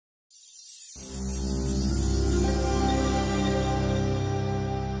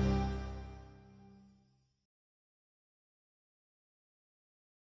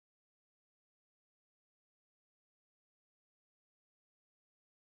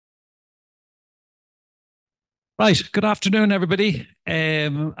Right. Good afternoon, everybody.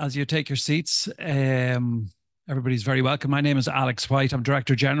 As you take your seats, everybody's very welcome. My name is Alex White. I'm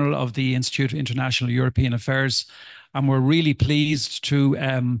Director General of the Institute of International European Affairs, and we're really pleased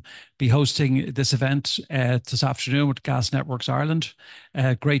to be hosting this event this afternoon with Gas Networks Ireland.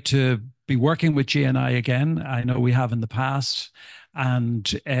 Great to be working with GNI again. I know we have in the past, and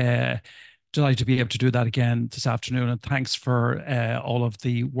delighted to be able to do that again this afternoon. And thanks for all of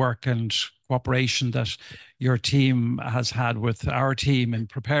the work and cooperation that your team has had with our team in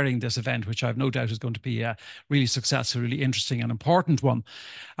preparing this event, which I've no doubt is going to be a really successful, really interesting and important one.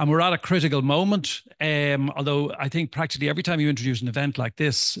 And we're at a critical moment, although I think practically every time you introduce an event like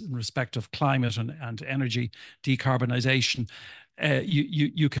this in respect of climate and energy decarbonisation,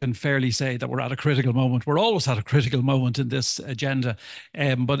 you can fairly say that we're at a critical moment. We're always at a critical moment in this agenda,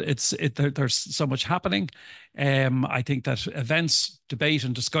 but there's so much happening. I think that events, debate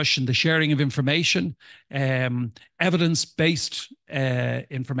and discussion, the sharing of information, evidence-based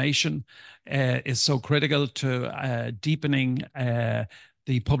information is so critical to deepening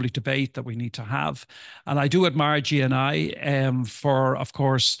the public debate that we need to have. And I do admire GNI for, of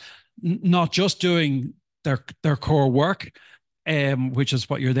course, not just doing their core work, which is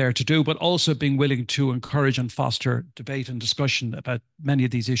what you're there to do, but also being willing to encourage and foster debate and discussion about many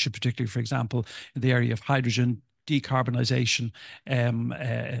of these issues, particularly, for example, in the area of hydrogen, decarbonisation in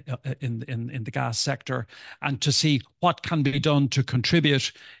the gas sector, and to see what can be done to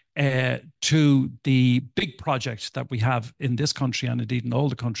contribute to the big projects that we have in this country and indeed in all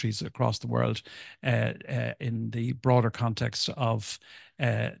the countries across the world in the broader context of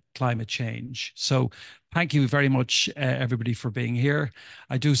climate change. So thank you very much, everybody, for being here.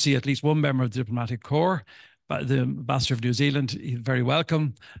 I do see at least one member of the Diplomatic Corps, but the Ambassador of New Zealand. He's very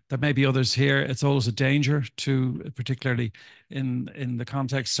welcome. There may be others here. It's always a danger to, particularly in the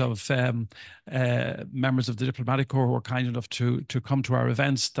context of members of the Diplomatic Corps who are kind enough to come to our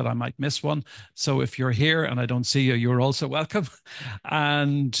events, that I might miss one. So if you're here and I don't see you, you're also welcome.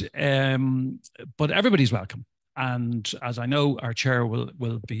 And but everybody's welcome. And as I know, our chair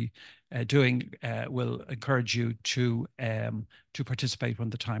will be will encourage you to participate when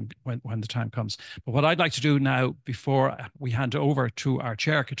the time comes. But what I'd like to do now, before we hand over to our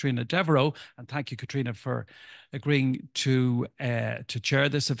chair, Katrina Devereux, and thank you, Katrina, for agreeing to chair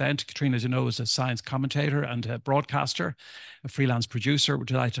this event. Katrina, as you know, is a science commentator and a broadcaster, a freelance producer. We're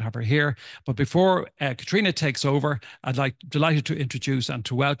delighted to have her here. But before Katrina takes over, delighted to introduce and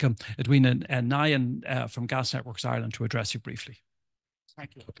to welcome Edwina Nyan from Gas Networks Ireland to address you briefly.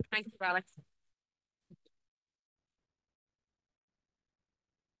 Thank you. Thank you, Alex.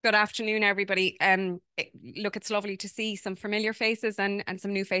 Good afternoon, everybody. Look, it's lovely to see some familiar faces and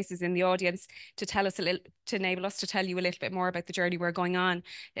some new faces in the audience to enable us to tell you a little bit more about the journey we're going on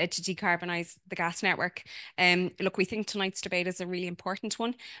to decarbonise the gas network. Look, we think tonight's debate is a really important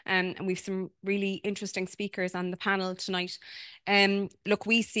one, and we've some really interesting speakers on the panel tonight. Look,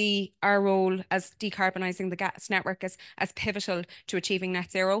 we see our role as decarbonising the gas network as pivotal to achieving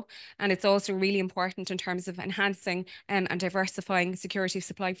net zero, and it's also really important in terms of enhancing and diversifying security of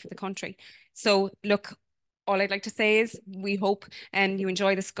supply for the country. So look, all I'd like to say is we hope you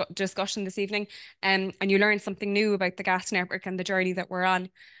enjoy this discussion this evening and you learn something new about the gas network and the journey that we're on.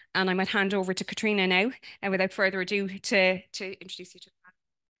 And I might hand over to Katrina now, and without further ado, to introduce you to the panel.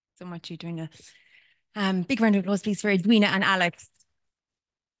 So much, Edwina. Big round of applause, please, for Edwina and Alex.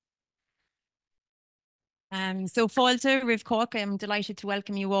 So Fáilte, Riv Cork, I'm delighted to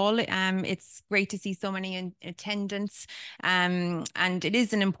welcome you all. It's great to see so many in attendance, and it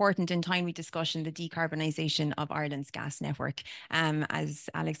is an important and timely discussion, the decarbonisation of Ireland's gas network. As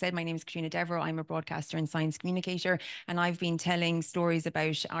Alex said, my name is Katrina Devereux. I'm a broadcaster and science communicator, and I've been telling stories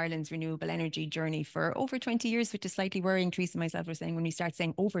about Ireland's renewable energy journey for over 20 years, which is slightly worrying. Teresa and myself were saying when we start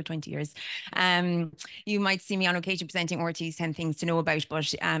saying over 20 years. You might see me on occasion presenting RT's 10 Things to Know About,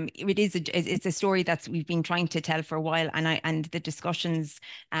 but it's a story that we've been trying to tell for a while, and the discussions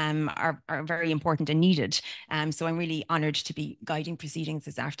are very important and needed. So I'm really honoured to be guiding proceedings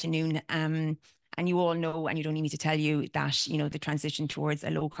this afternoon. And you all know, and you don't need me to tell you, that the transition towards a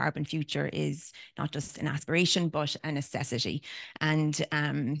low carbon future is not just an aspiration, but a necessity. And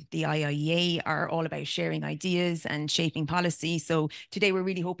the IIEA are all about sharing ideas and shaping policy. So today we're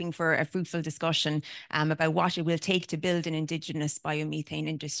really hoping for a fruitful discussion about what it will take to build an indigenous biomethane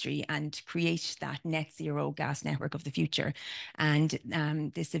industry and create that net zero gas network of the future. And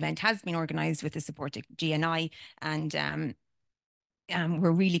this event has been organised with the support of GNI, and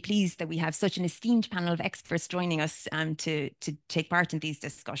we're really pleased that we have such an esteemed panel of experts joining us to take part in these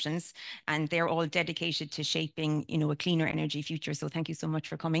discussions, and they're all dedicated to shaping, a cleaner energy future. So thank you so much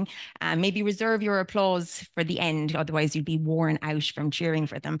for coming. Maybe reserve your applause for the end, otherwise you'd be worn out from cheering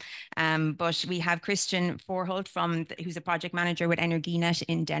for them. But we have Christian Forholt who's a project manager with Energinet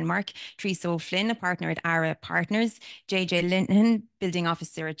in Denmark, Teresa O'Flynn, a partner at ARA Partners, JJ Linton, building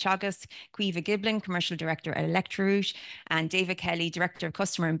officer at Chagas, Caoimhe Giblin, commercial director at Electrorouge, and David Kelly, Director of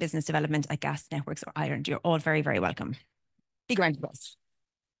Customer and Business Development at Gas Networks or Ireland. You're all very, very welcome. Big round of applause.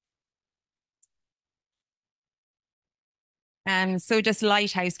 So just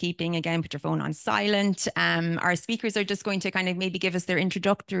light housekeeping, again, put your phone on silent. Our speakers are just going to kind of maybe give us their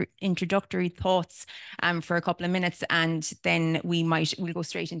introductory thoughts for a couple of minutes, and then we'll go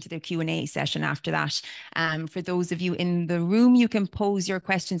straight into the Q&A session after that. For those of you in the room, you can pose your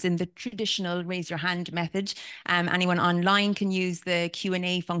questions in the traditional raise your hand method. Anyone online can use the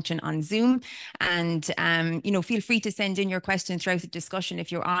Q&A function on Zoom, and feel free to send in your questions throughout the discussion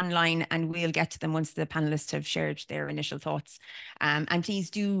if you're online, and we'll get to them once the panelists have shared their initial thoughts. And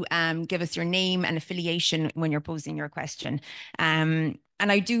please do give us your name and affiliation when you're posing your question. And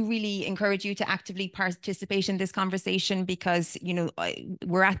I do really encourage you to actively participate in this conversation, because,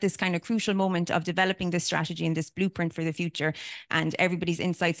 we're at this kind of crucial moment of developing this strategy and this blueprint for the future, and everybody's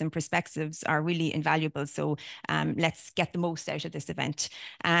insights and perspectives are really invaluable. So let's get the most out of this event.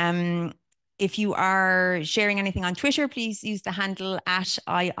 If you are sharing anything on Twitter, please use the handle at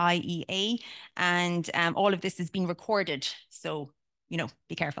IIEA, and all of this is being recorded. So,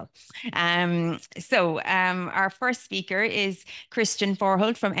 be careful. Our first speaker is Christian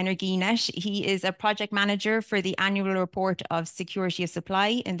Forholt from Energinet. He is a project manager for the annual report of security of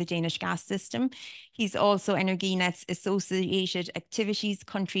supply in the Danish gas system. He's also Energinet's associated activities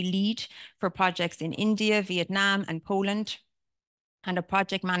country lead for projects in India, Vietnam, and Poland, and a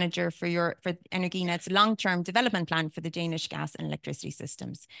project manager for Energinet's long-term development plan for the Danish gas and electricity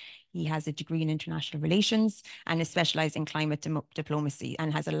systems. He has a degree in international relations and is specialized in climate diplomacy,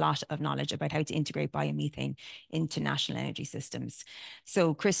 and has a lot of knowledge about how to integrate biomethane into national energy systems.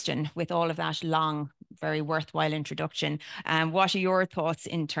 So Christian, with all of that long, very worthwhile introduction, what are your thoughts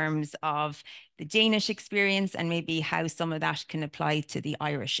in terms of the Danish experience, and maybe how some of that can apply to the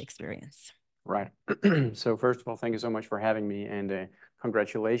Irish experience? Right. So first of all, thank you so much for having me, and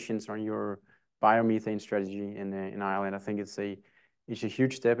congratulations on your biomethane strategy in Ireland. I think it's a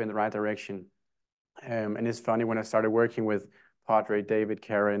huge step in the right direction. And it's funny, when I started working with Padre, David,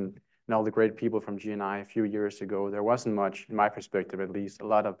 Karen, and all the great people from GNI a few years ago, there wasn't much, in my perspective at least, a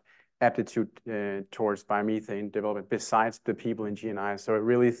lot of aptitude towards biomethane development besides the people in GNI. So I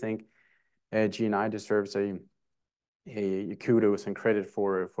really think GNI deserves a kudos and credit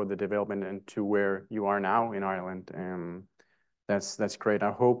for the development and to where you are now in Ireland. That's great.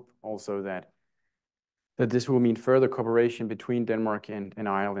 I hope also that this will mean further cooperation between Denmark and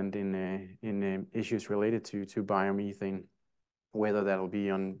Ireland in issues related to biomethane, whether that'll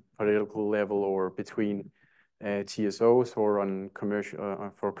be on political level or between TSOs or on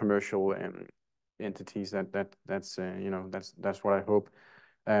commercial for commercial entities. That's what I hope.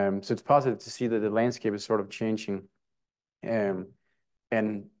 So it's positive to see that the landscape is sort of changing. And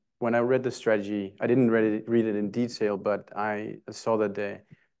when I read the strategy, I didn't read it in detail, but I saw that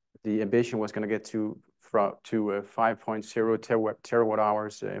the ambition was going to get to 5.0 terawatt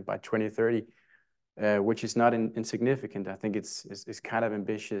hours by 2030, which is not insignificant. I think it's kind of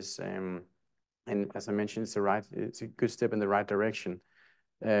ambitious, and as I mentioned, it's a good step in the right direction.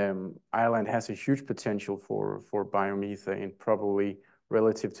 Ireland has a huge potential for biomethane, probably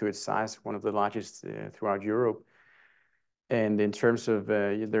relative to its size, one of the largest throughout Europe. And in terms of,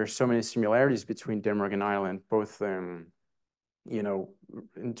 there are so many similarities between Denmark and Ireland, both, in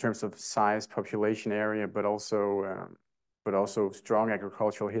terms of size, population area, but also strong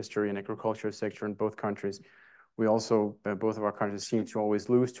agricultural history and agricultural sector in both countries. We also, both of our countries seem to always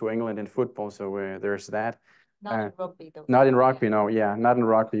lose to England in football, so there's that. Not in rugby, though. Not in rugby, no. Yeah, not in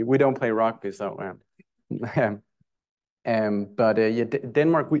rugby. We don't play rugby, so.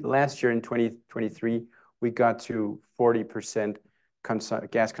 Denmark, last year in 2023, we got to 40%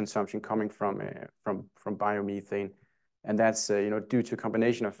 gas consumption coming from biomethane, and that's due to a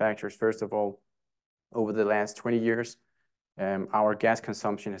combination of factors. First of all, over the last 20 years, our gas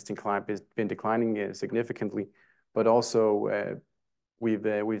consumption has been declining significantly, but also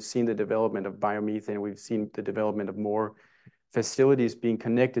we've seen the development of biomethane. We've seen the development of more facilities being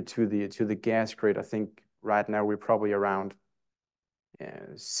connected to the gas grid. I think right now we're probably around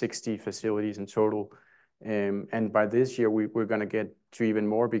 60 facilities in total. And by this year, we're going to get to even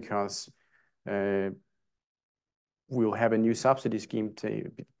more, because we'll have a new subsidy scheme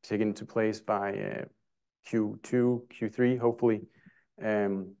taken into place by Q2, Q3, hopefully.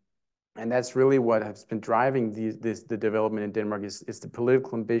 And that's really what has been driving the development in Denmark is the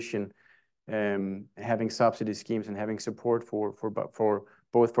political ambition, having subsidy schemes and having support for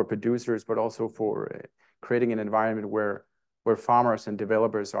both for producers, but also for creating an environment where farmers and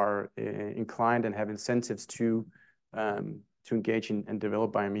developers are inclined and have incentives to engage and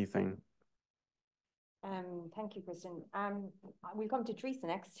develop biomethane. Thank you, Christian. We'll come to Teresa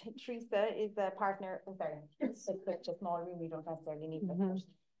next. Teresa is a partner. Oh, sorry, it's such a small room. We don't necessarily need that.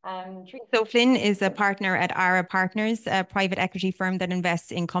 Teresa Flynn is a partner at ARA Partners, a private equity firm that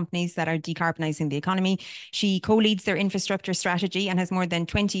invests in companies that are decarbonising the economy. She co-leads their infrastructure strategy and has more than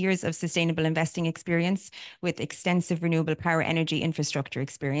 20 years of sustainable investing experience with extensive renewable power energy infrastructure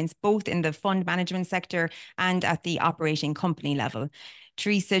experience, both in the fund management sector and at the operating company level.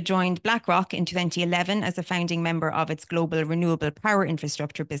 Teresa joined BlackRock in 2011 as a founding member of its global renewable power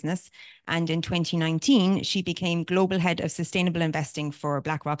infrastructure business. And in 2019, she became global head of sustainable investing for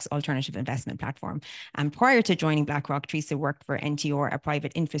BlackRock's alternative investment platform. And prior to joining BlackRock, Teresa worked for NTR, a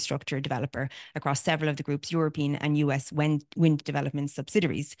private infrastructure developer across several of the group's European and US wind development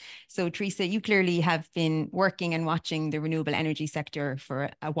subsidiaries. So Teresa, you clearly have been working and watching the renewable energy sector for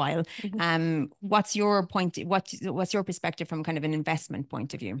a while. What's your point? What's your perspective from kind of an investment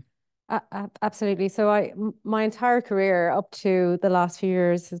point of view? Absolutely. So my entire career up to the last few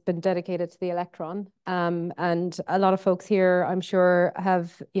years has been dedicated to the electron. And a lot of folks here, I'm sure,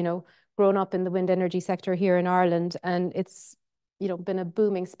 have, grown up in the wind energy sector here in Ireland. And it's, been a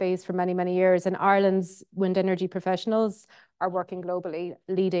booming space for many, many years. And Ireland's wind energy professionals are working globally,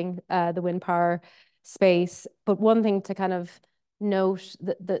 leading the wind power space. But one thing to kind of note,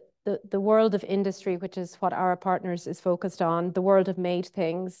 the world of industry, which is what our partners is focused on, the world of made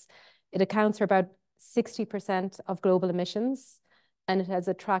things, it accounts for about 60% of global emissions, and it has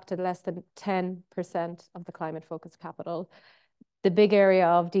attracted less than 10% of the climate-focused capital. The big area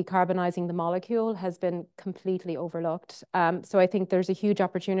of decarbonising the molecule has been completely overlooked. So I think there's a huge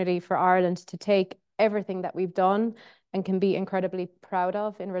opportunity for Ireland to take everything that we've done and can be incredibly proud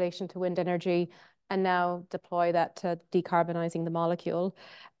of in relation to wind energy and now deploy that to decarbonising the molecule.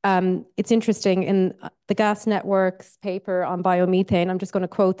 It's interesting, in the Gas Network's paper on biomethane, I'm just going to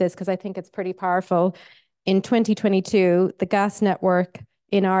quote this because I think it's pretty powerful. In 2022, the Gas Network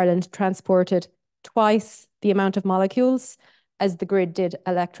in Ireland transported twice the amount of molecules as the grid did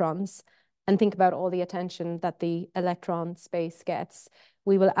electrons. And think about all the attention that the electron space gets.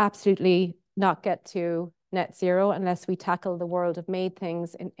 We will absolutely not get to net zero unless we tackle the world of made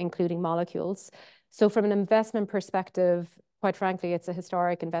things, including molecules. So from an investment perspective, quite frankly, it's a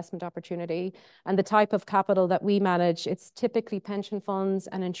historic investment opportunity. And the type of capital that we manage, it's typically pension funds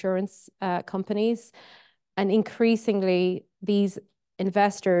and insurance companies. And increasingly, these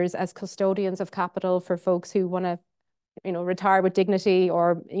investors as custodians of capital for folks who want to, retire with dignity,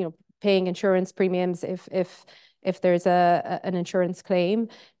 or, paying insurance premiums if there's an insurance claim,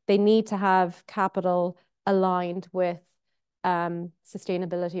 they need to have capital aligned with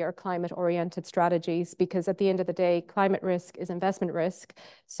sustainability or climate-oriented strategies, because at the end of the day, climate risk is investment risk.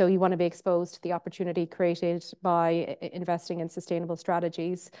 So you want to be exposed to the opportunity created by investing in sustainable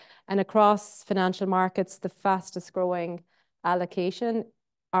strategies. And across financial markets, the fastest growing allocation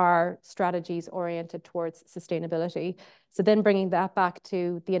are strategies oriented towards sustainability. So then bringing that back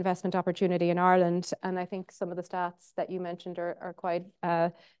to the investment opportunity in Ireland, and I think some of the stats that you mentioned are quite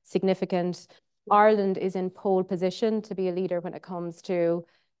significant. Ireland is in pole position to be a leader when it comes to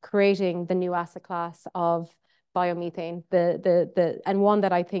creating the new asset class of biomethane, and one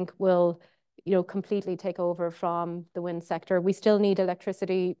that I think will, completely take over from the wind sector. We still need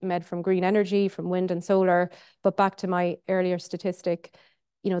electricity made from green energy, from wind and solar. But back to my earlier statistic,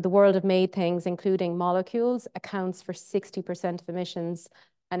 the world of made things, including molecules, accounts for 60% of emissions,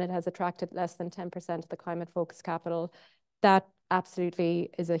 and it has attracted less than 10% of the climate-focused capital. That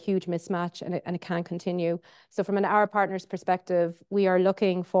absolutely is a huge mismatch, and it can't continue. So from our partners' perspective, we are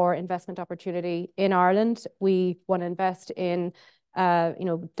looking for investment opportunity in Ireland. We want to invest in,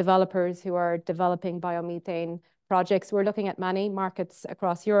 developers who are developing biomethane projects. We're looking at many markets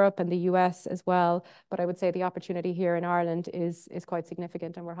across Europe and the US as well, but I would say the opportunity here in Ireland is quite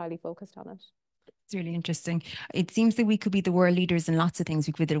significant, and we're highly focused on it. It's really interesting. It seems that we could be the world leaders in lots of things.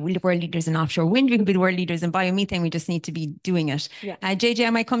 We could be the world leaders in offshore wind. We could be the world leaders in biomethane. We just need to be doing it. Yeah. JJ, I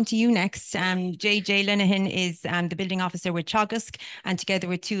might come to you next. JJ Linehan is the building officer with Teagasc, and together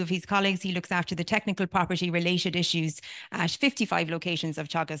with two of his colleagues, he looks after the technical property related issues at 55 locations of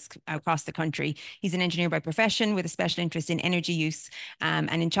Teagasc across the country. He's an engineer by profession with a special interest in energy use. And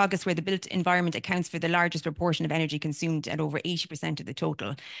in Teagasc, where the built environment accounts for the largest proportion of energy consumed at over 80% of the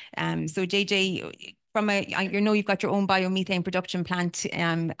total. So JJ, I know you've got your own biomethane production plant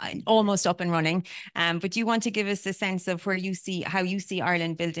almost up and running, but do you want to give us a sense of how you see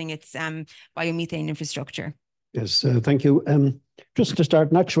Ireland building its biomethane infrastructure? Yes, thank you. Just to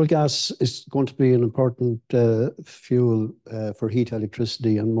start, natural gas is going to be an important fuel for heat,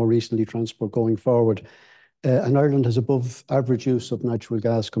 electricity, and more recently transport going forward. And Ireland has above average use of natural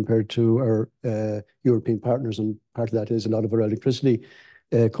gas compared to our European partners, and part of that is a lot of our electricity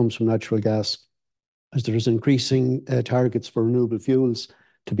comes from natural gas. As there is increasing targets for renewable fuels,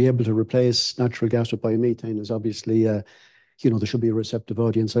 to be able to replace natural gas with biomethane is obviously, there should be a receptive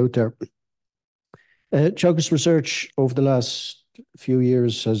audience out there. Teagasc research over the last few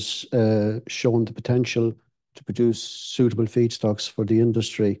years has shown the potential to produce suitable feedstocks for the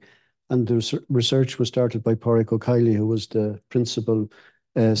industry. And the research was started by Pádraig O'Reilly, who was the principal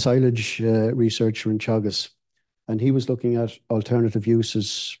silage researcher in Teagasc. And he was looking at alternative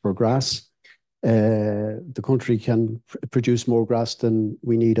uses for grass. The country can produce more grass than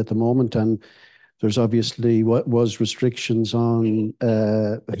we need at the moment, and there's obviously what was restrictions on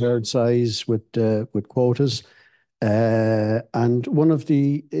herd size with quotas, and one of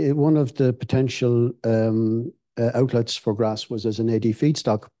the potential outlets for grass was as an AD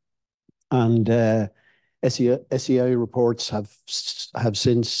feedstock, and SEI reports have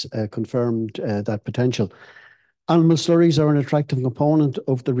since confirmed that potential. Animal slurries are an attractive component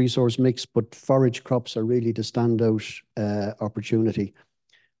of the resource mix, but forage crops are really the standout opportunity.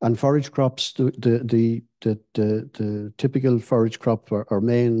 And forage crops, the typical forage crop or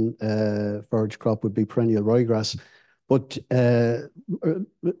main forage crop would be perennial ryegrass. But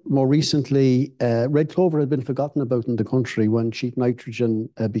more recently, red clover had been forgotten about in the country when cheap nitrogen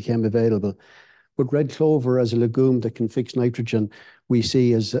became available. But red clover as a legume that can fix nitrogen, we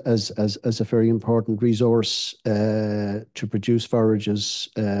see as a very important resource to produce forages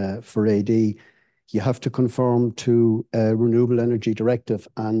for AD. You have to conform to Renewable Energy Directive,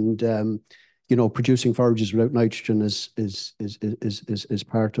 and producing forages without nitrogen is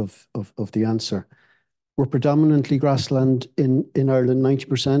part of the answer. We're predominantly grassland in Ireland,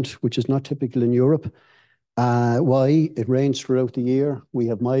 90%, which is not typical in Europe. Why? It rains throughout the year. We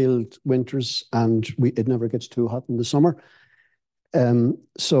have mild winters, and it never gets too hot in the summer.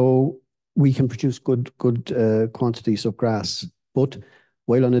 So we can produce good quantities of grass. But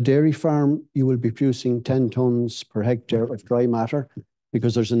while on a dairy farm, you will be producing 10 tonnes per hectare of dry matter,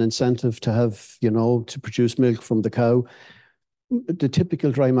 because there's an incentive to have, to produce milk from the cow. The typical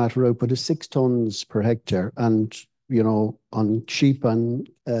dry matter output is 6 tonnes per hectare, and on sheep and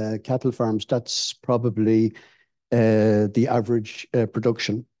cattle farms, that's probably the average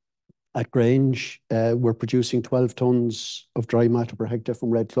production. At Grange, we're producing 12 tonnes of dry matter per hectare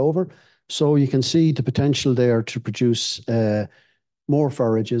from red clover. So you can see the potential there to produce more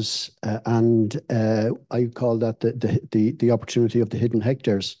forages, and I call that the opportunity of the hidden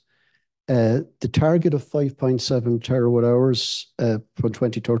hectares. The target of 5.7 terawatt hours for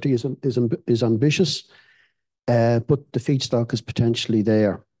 2030 is ambitious. But the feedstock is potentially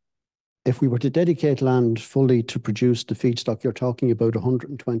there. If we were to dedicate land fully to produce the feedstock, you're talking about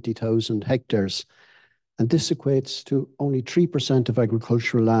 120,000 hectares. And this equates to only 3% of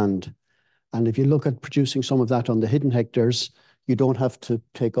agricultural land. And if you look at producing some of that on the hidden hectares, you don't have to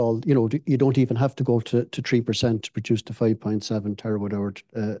take all, you don't even have to go to 3% to produce the 5.7 terawatt hour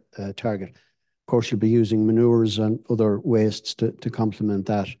target. Of course, you'll be using manures and other wastes to complement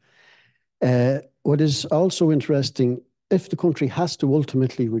that. What is also interesting, if the country has to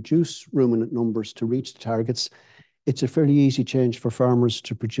ultimately reduce ruminant numbers to reach the targets, it's a fairly easy change for farmers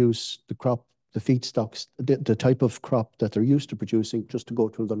to produce the crop, the feedstocks, the type of crop that they're used to producing, just to go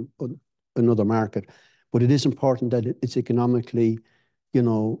to another market. But it is important that it's economically,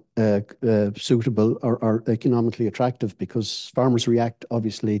 suitable or economically attractive, because farmers react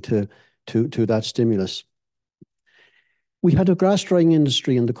obviously to that stimulus. We had a grass drying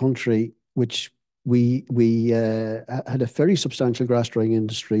industry in the country, which we had a very substantial grass drying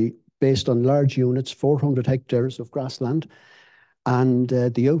industry based on large units, 400 hectares of grassland. And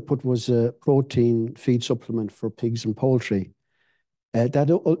the output was a protein feed supplement for pigs and poultry. That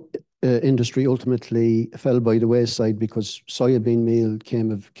industry ultimately fell by the wayside because soybean meal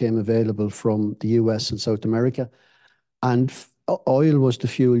came available from the US and South America, and oil was the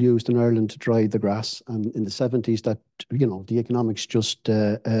fuel used in Ireland to dry the grass. And in the 70s, that, you know, the economics just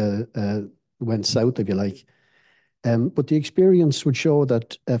went south, if you like. But the experience would show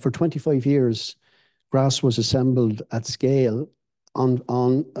that for 25 years, grass was assembled at scale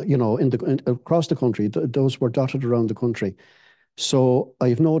on you know, across the country. Those were dotted around the country. So I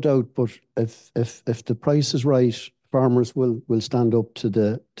have no doubt, but if the price is right, farmers will stand up to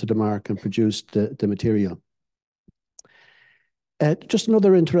the mark and produce the material. Just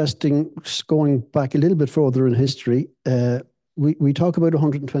another interesting, going back a little bit further in history, we talk about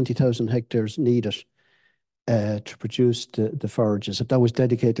 120,000 hectares needed to produce the forages. If that was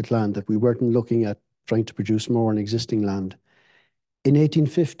dedicated land, that we weren't looking at trying to produce more on existing land. In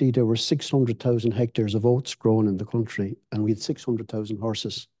 1850, there were 600,000 hectares of oats grown in the country, and we had 600,000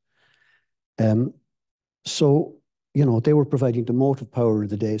 horses. So, you know, they were providing the motive power of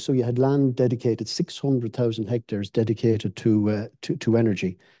the day. So you had land dedicated, 600,000 hectares dedicated to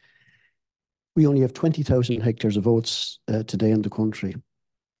energy. We only have 20,000 hectares of oats today in the country.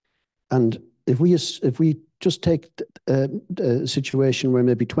 And if we just take a situation where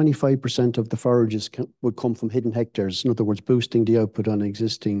maybe 25% of the forages would come from hidden hectares, in other words, boosting the output on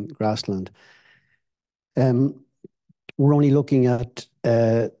existing grassland, we're only looking at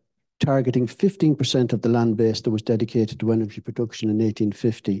targeting 15% of the land base that was dedicated to energy production in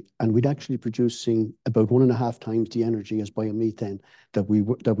 1850, and we'd actually producing about 1.5 times the energy as biomethane that we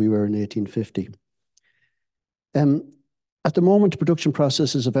were in 1850. At the moment, production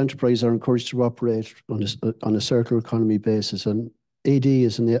processes of enterprise are encouraged to operate on a circular economy basis, and AD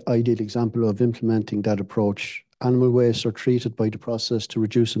is an ideal example of implementing that approach. Animal wastes are treated by the process to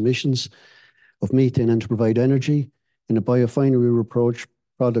reduce emissions of methane and to provide energy. In a biofinery approach,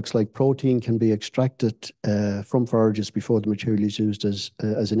 products like protein can be extracted from forages before the material is used as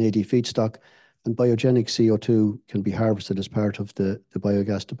an AD feedstock, and biogenic CO2 can be harvested as part of the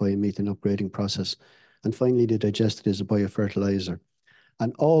biogas to biomethane upgrading process. And finally, they digested as a biofertilizer.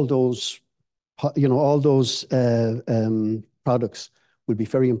 And all those, you know, all those products will be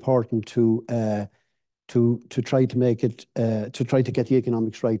very important to try to make it, to try to get the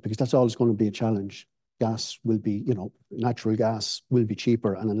economics right, because that's always going to be a challenge. Gas will be, you know, natural gas will be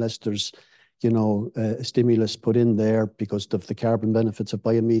cheaper, and unless there's, you know, a stimulus put in there because of the carbon benefits of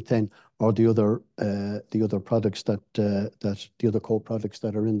biomethane or the other products that the other co-products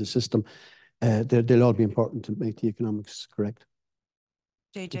that are in the system, they'll all be important to make the economics correct.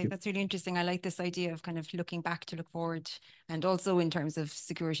 JJ, that's really interesting. I like this idea of kind of looking back to look forward, and also in terms of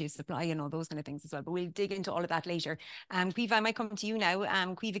security of supply and all those kind of things as well. But we'll dig into all of that later. Caoimhe, I might come to you now.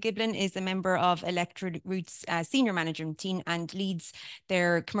 Caoimhe Giblin is a member of Electroroute's senior management team and leads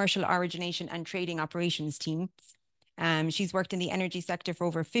their commercial origination and trading operations teams. She's worked in the energy sector for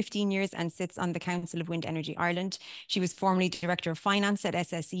over 15 years and sits on the Council of Wind Energy Ireland. She was formerly Director of Finance at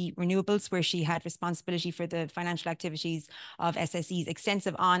SSE Renewables, where she had responsibility for the financial activities of SSE's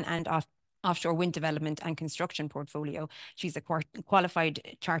extensive on and offshore wind development and construction portfolio. She's a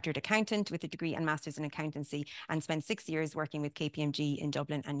qualified chartered accountant with a degree and master's in accountancy, and spent 6 years working with KPMG in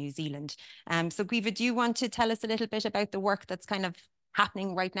Dublin and New Zealand. So Caoimhe, do you want to tell us a little bit about the work that's kind of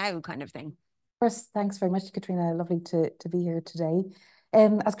happening right now, kind of thing? First, thanks very much, Katrina. Lovely to be here today.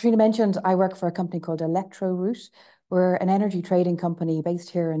 As Katrina mentioned, I work for a company called Electroroute. We're an energy trading company based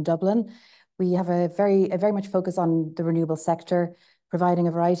here in Dublin. We have a very much focus on the renewable sector, providing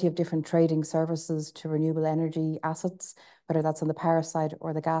a variety of different trading services to renewable energy assets, whether that's on the power side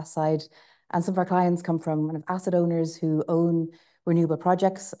or the gas side. And some of our clients come from kind of asset owners who own renewable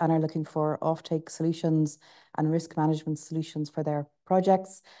projects and are looking for offtake solutions and risk management solutions for their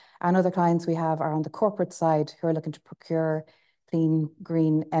projects. And other clients we have are on the corporate side who are looking to procure clean,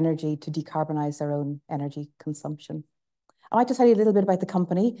 green energy to decarbonise their own energy consumption. I'd like to tell you a little bit about the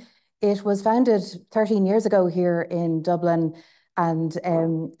company. It was founded 13 years ago here in Dublin, and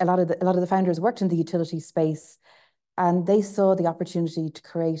a lot of the founders worked in the utility space, and they saw the opportunity to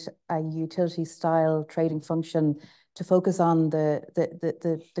create a utility-style trading function to focus on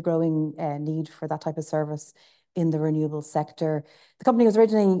the growing need for that type of service in the renewable sector. The company was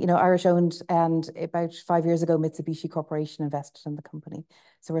originally, you know, Irish owned, and about 5 years ago, Mitsubishi Corporation invested in the company.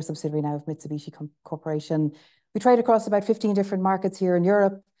 So we're a subsidiary now of Mitsubishi Corporation. We trade across about 15 different markets here in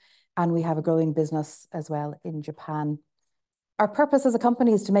Europe, and we have a growing business as well in Japan. Our purpose as a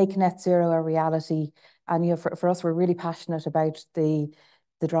company is to make net zero a reality. And, you know, for us, we're really passionate about the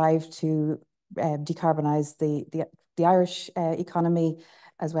drive to decarbonise the Irish economy,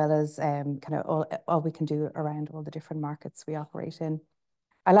 as well as kind of all we can do around all the different markets we operate in.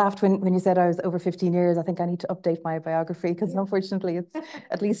 I laughed when you said I was over 15 years. I think I need to update my biography because unfortunately it's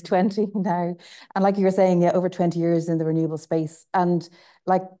at least 20 now. And like you were saying, yeah, over 20 years in the renewable space. And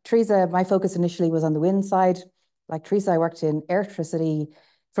like Teresa, my focus initially was on the wind side. Like Teresa, I worked in electricity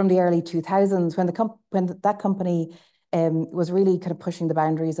from the early 2000s when that company was really kind of pushing the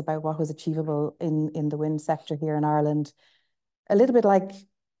boundaries about what was achievable in the wind sector here in Ireland. A little bit like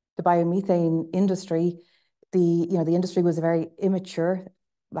the biomethane industry, the industry was very immature.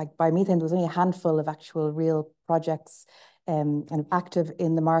 Like biomethane, there was only a handful of actual real projects kind of active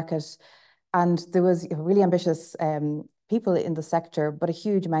in the market. And there was really ambitious people in the sector, but a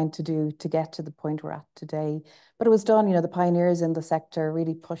huge amount to do to get to the point we're at today. But it was done, the pioneers in the sector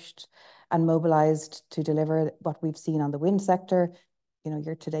really pushed and mobilized to deliver what we've seen on the wind sector.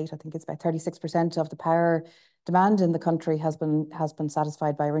 Year to date, I think it's about 36% of the power demand in the country has been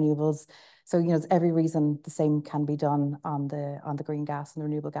satisfied by renewables. So, there's every reason the same can be done on the green gas and the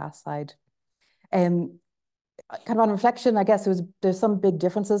renewable gas side. Kind of on reflection, I guess there's some big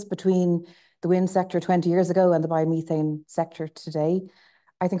differences between the wind sector 20 years ago and the biomethane sector today.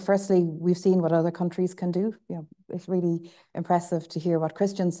 I think firstly, we've seen what other countries can do. It's really impressive to hear what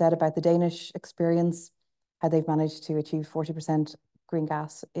Christian said about the Danish experience, how they've managed to achieve 40% green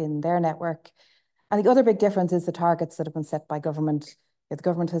gas in their network. And the other big difference is the targets that have been set by government. The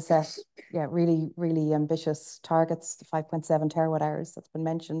government has set really, really ambitious targets, the 5.7 terawatt hours that's been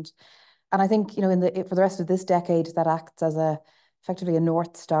mentioned. And I think, for the rest of this decade, that acts as effectively a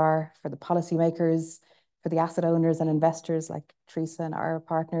North Star for the policymakers, for the asset owners and investors like Teresa and our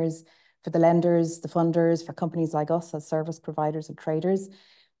partners, for the lenders, the funders, for companies like us as service providers and traders.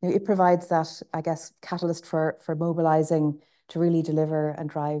 It provides that, I guess, catalyst for mobilizing to really deliver and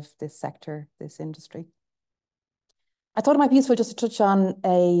drive this sector, this industry. I thought it might be useful just to touch on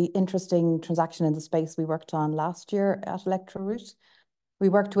an interesting transaction in the space we worked on last year at ElectroRoute. We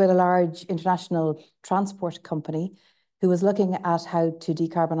worked with a large international transport company who was looking at how to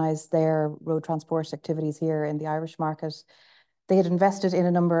decarbonise their road transport activities here in the Irish market. They had invested in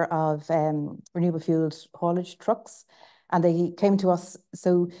a number of renewable fueled haulage trucks, and they came to us.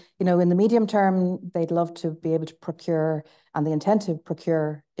 So, in the medium term, they'd love to be able to procure, and they intend to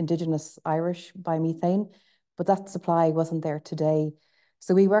procure, indigenous Irish biomethane, but that supply wasn't there today.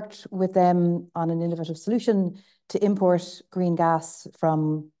 So we worked with them on an innovative solution to import green gas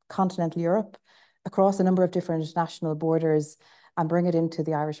from continental Europe across a number of different national borders and bring it into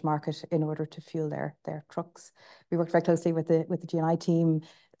the Irish market in order to fuel their trucks. We worked very closely with the GNI team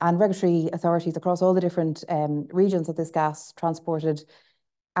and regulatory authorities across all the different regions that this gas transported.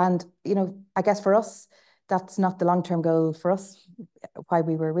 And, I guess for us, that's not the long-term goal for us. Why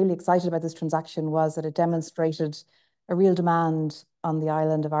we were really excited about this transaction was that it demonstrated a real demand on the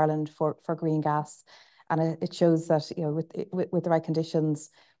island of Ireland for green gas. And it shows that, with the right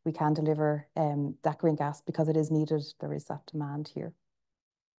conditions, we can deliver that green gas because it is needed. There is that demand here.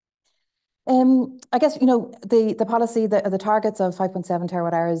 I guess, the policy, the targets of 5.7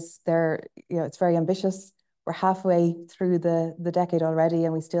 terawatt hours, it's very ambitious. We're halfway through the decade already,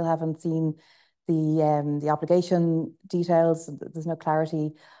 and we still haven't seen the obligation details. There's no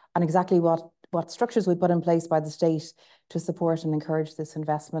clarity on exactly what structures we put in place by the state to support and encourage this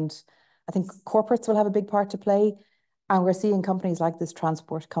investment. I think corporates will have a big part to play, and we're seeing companies like this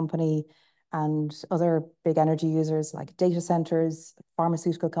transport company and other big energy users like data centers,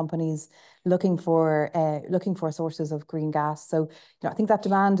 pharmaceutical companies looking for sources of green gas. So, I think that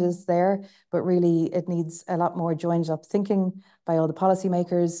demand is there, but really it needs a lot more joined up thinking by all the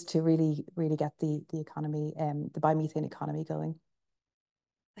policymakers to really get the economy, the biomethane economy going.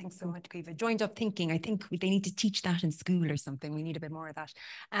 Thanks so much, Caoimhe. Joined up thinking. I think they need to teach that in school or something. We need a bit more of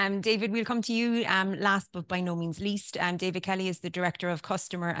that. David, we'll come to you last, but by no means least. David Kelly is the Director of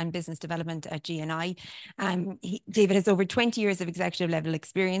Customer and Business Development at GNI. David has over 20 years of executive level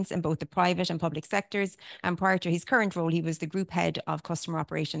experience in both the private and public sectors. And prior to his current role, he was the Group Head of Customer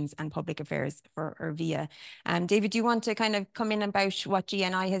Operations and Public Affairs for Ervia. David, do you want to kind of come in about what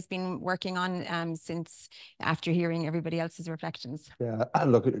GNI has been working on since after hearing everybody else's reflections? Yeah,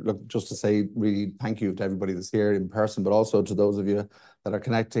 and look, just to say really thank you to everybody that's here in person, but also to those of you that are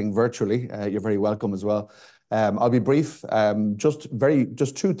connecting virtually. You're very welcome as well. I'll be brief.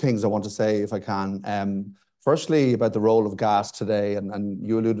 Just two things I want to say if I can. Firstly, about the role of gas today, and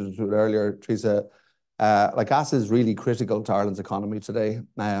you alluded to it earlier, Teresa. Gas is really critical to Ireland's economy today,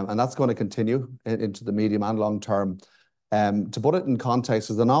 and that's going to continue into the medium and long term. To put it in context,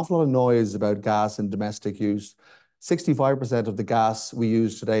 there's an awful lot of noise about gas in domestic use. 65% of the gas we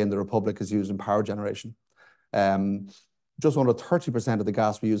use today in the Republic is used in power generation. just under 30% of the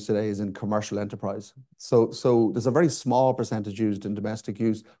gas we use today is in commercial enterprise. So there's a very small percentage used in domestic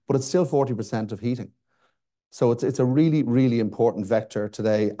use, but it's still 40% of heating. So it's a really, really important vector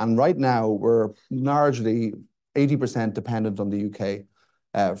today. And right now we're largely 80% dependent on the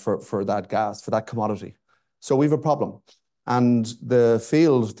UK for that gas, for that commodity. So we have a problem. And the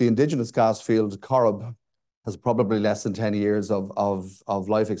field, the indigenous gas field, Corrib, has probably less than 10 years of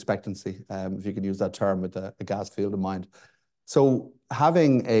life expectancy, if you can use that term with a gas field in mind. So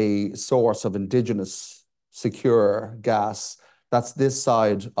having a source of indigenous, secure gas that's this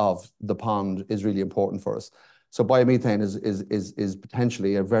side of the pond is really important for us. So biomethane is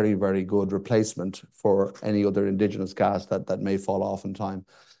potentially a very, very good replacement for any other indigenous gas that may fall off in time.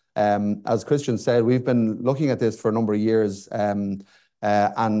 As Christian said, we've been looking at this for a number of years, and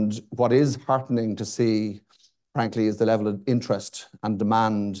what is heartening to see, frankly, is the level of interest and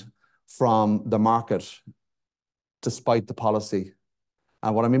demand from the market despite the policy.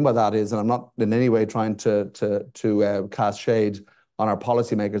 And what I mean by that is, and I'm not in any way trying to cast shade on our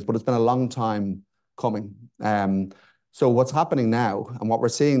policymakers, but it's been a long time coming. So what's happening now, and what we're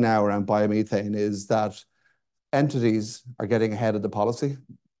seeing now around biomethane, is that entities are getting ahead of the policy.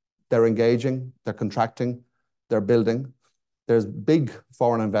 They're engaging, they're contracting, they're building. There's big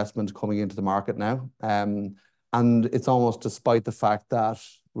foreign investment coming into the market now. And it's almost despite the fact that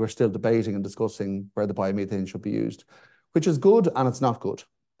we're still debating and discussing where the biomethane should be used, which is good and it's not good.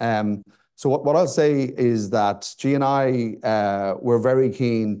 So what I'll say is that G&I, we're very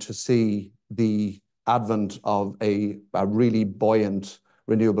keen to see the advent of a really buoyant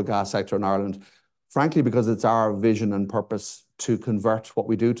renewable gas sector in Ireland, frankly, because it's our vision and purpose to convert what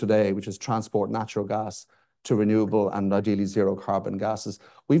we do today, which is transport natural gas, to renewable and ideally zero carbon gases.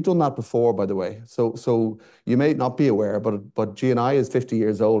 We've done that before, by the way. So you may not be aware, but G&I is 50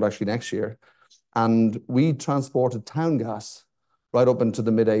 years old actually next year. And we transported town gas right up into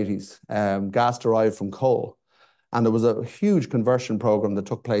the mid-80s, gas derived from coal. And there was a huge conversion program that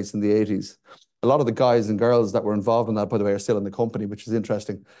took place in the 80s. A lot of the guys and girls that were involved in that, by the way, are still in the company, which is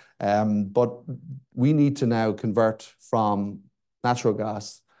interesting. But we need to now convert from natural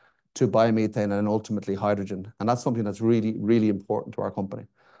gas to biomethane and ultimately hydrogen. And that's something that's really, really important to our company.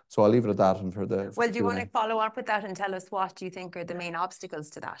 So I'll leave it at that. And well, do you want to follow up with that and tell us what do you think are the main obstacles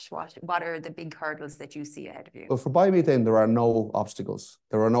to that? What are the big hurdles that you see ahead of you? Well, for biomethane, there are no obstacles.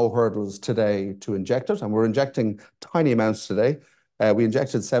 There are no hurdles today to inject it. And we're injecting tiny amounts today. We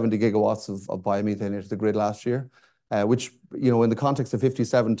injected 70 gigawatts of biomethane into the grid last year, which, you know, in the context of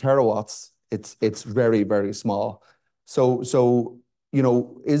 57 terawatts, it's very, very small. So, you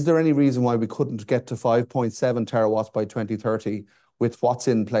know, is there any reason why we couldn't get to 5.7 terawatts by 2030 with what's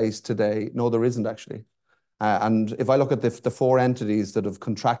in place today? No, there isn't actually. And if I look at the four entities that have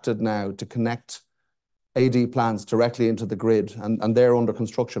contracted now to connect AD plants directly into the grid, and they're under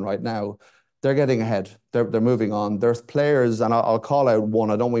construction right now, they're getting ahead. They're moving on. There's players, and I'll call out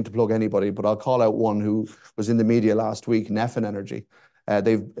one. I don't mean to plug anybody, but I'll call out one who was in the media last week, Neffin Energy.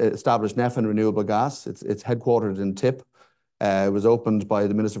 They've established Neffin Renewable Gas. It's headquartered in Tip. It was opened by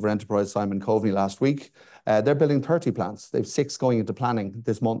the Minister for Enterprise, Simon Coveney, last week. They're building 30 plants. They have 6 going into planning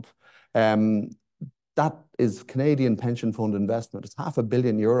this month. That is Canadian pension fund investment. It's €500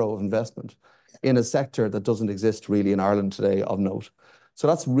 million of investment in a sector that doesn't exist really in Ireland today of note. So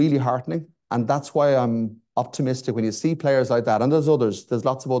that's really heartening. And that's why I'm optimistic when you see players like that. And there's others, there's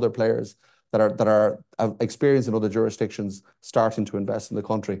lots of other players that are experienced in other jurisdictions starting to invest in the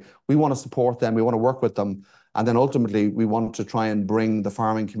country. We want to support them. We want to work with them. And then ultimately, we want to try and bring the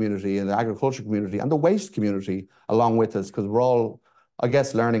farming community and the agriculture community and the waste community along with us, because we're all, I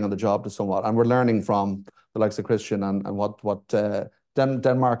guess, learning on the job to somewhat. And we're learning from the likes of Christian and what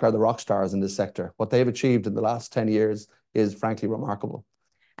Denmark are the rock stars in this sector. What they've achieved in the last 10 years is frankly remarkable.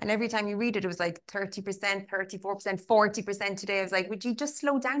 And every time you read it, it was like 30%, 34%, 40% today. I was like, would you just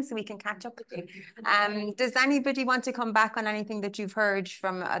slow down so we can catch up with you? Does anybody want to come back on anything that you've heard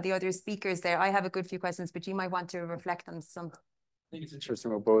from the other speakers there? I have a good few questions, but you might want to reflect on some. I think it's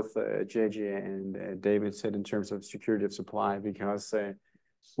interesting what both JJ and David said in terms of security of supply, because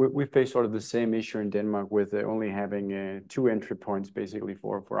we face sort of the same issue in Denmark with only having 2 entry points basically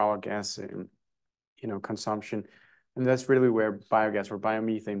for our gas consumption. And that's really where biogas or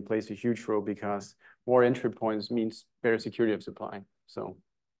biomethane plays a huge role, because more entry points means better security of supply. So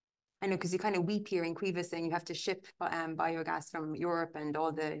I know, because you kind of weep here in Cueva saying you have to ship biogas from Europe and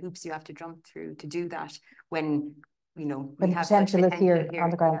all the hoops you have to jump through to do that when, you know, when potential is here on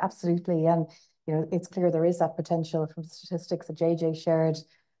the ground. Absolutely. And, you know, it's clear there is that potential from statistics that JJ shared,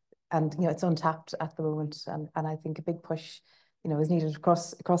 and, you know, it's untapped at the moment. And I think a big push, you know, is needed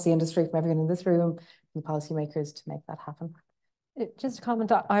across the industry from everyone in this room and policymakers to make that happen. Just a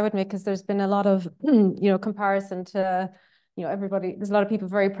comment I would make, because there's been a lot of, comparison to, everybody, there's a lot of people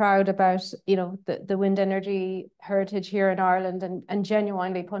very proud about, the wind energy heritage here in Ireland and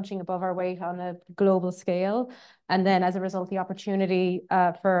genuinely punching above our weight on a global scale. And then as a result, the opportunity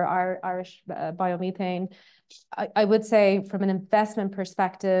for our Irish biomethane, I would say from an investment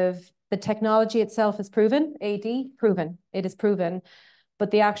perspective, the technology itself is proven, proven, it is proven.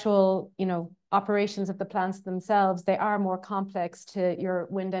 But the actual, operations of the plants themselves, they are more complex to your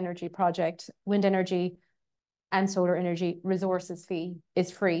wind energy project. Wind energy and solar energy resources fee is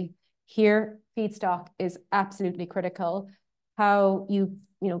free. Here, feedstock is absolutely critical. How you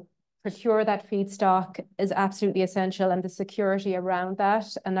procure that feedstock is absolutely essential, and the security around that.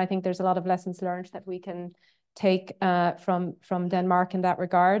 And I think there's a lot of lessons learned that we can take from Denmark in that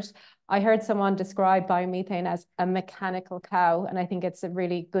regard. I heard someone describe biomethane as a mechanical cow, and I think it's a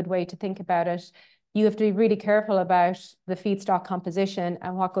really good way to think about it. You have to be really careful about the feedstock composition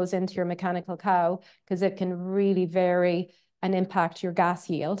and what goes into your mechanical cow, because it can really vary and impact your gas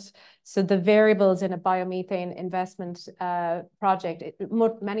yield. So the variables in a biomethane investment project,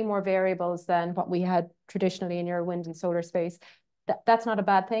 many more variables than what we had traditionally in your wind and solar space. That's not a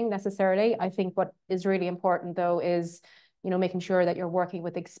bad thing necessarily. I think what is really important, though, is making sure that you're working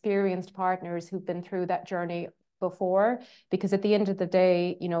with experienced partners who've been through that journey before, because at the end of the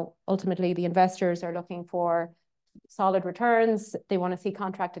day, ultimately the investors are looking for solid returns. They want to see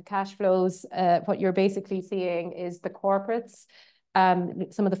contracted cash flows. What you're basically seeing is the corporates,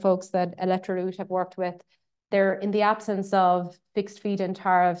 some of the folks that Electrolut have worked with, they're in the absence of fixed feed-in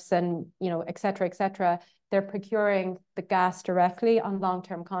tariffs and, et cetera, they're procuring the gas directly on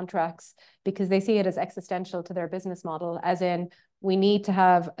long-term contracts because they see it as existential to their business model, as in, we need to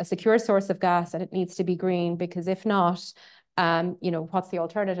have a secure source of gas and it needs to be green, because if not, what's the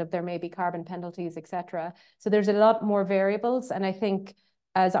alternative? There may be carbon penalties, et cetera. So there's a lot more variables. And I think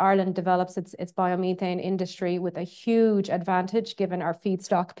as Ireland develops its biomethane industry with a huge advantage, given our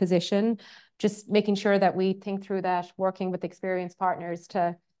feedstock position, just making sure that we think through that, working with experienced partners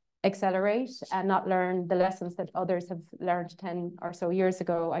to accelerate and not learn the lessons that others have learned 10 or so years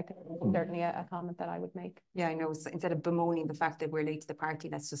ago. I think certainly a comment that I would make. Yeah, I know. So instead of bemoaning the fact that we're late to the party,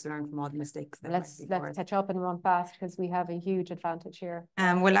 let's just learn from all the mistakes. Let's catch up and run fast, because we have a huge advantage here.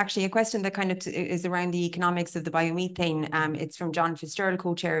 Well, actually, a question that kind of is around the economics of the biomethane. It's from John Fitzgerald,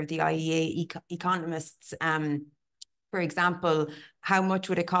 co-chair of the IIEA economists. For example, how much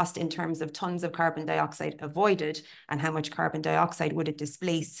would it cost in terms of tons of carbon dioxide avoided, and how much carbon dioxide would it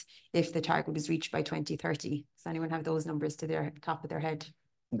displace if the target was reached by 2030? Does anyone have those numbers to their top of their head?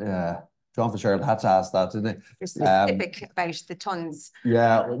 Yeah, John Fitzgerald had to ask that, didn't he? You're specific about the tons.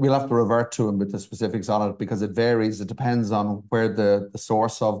 Yeah, we'll have to revert to him with the specifics on it, because it varies. It depends on where the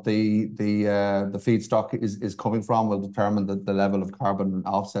source of the feedstock is coming from, will determine the level of carbon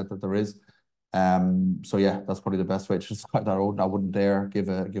offset that there is. So yeah, that's probably the best way to describe that. I wouldn't dare give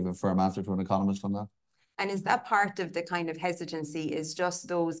a firm answer to an economist on that. And is that part of the kind of hesitancy, is just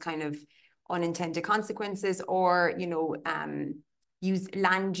those kind of unintended consequences, or use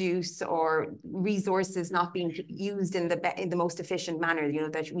land use or resources not being used in the most efficient manner,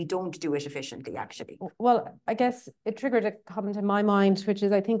 that we don't do it efficiently actually? Well, I guess it triggered a comment in my mind, which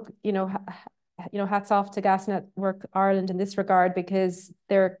is, I think, hats off to Gas Network Ireland in this regard, because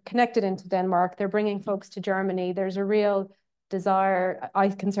they're connected into Denmark. They're bringing folks to Germany. There's a real desire, I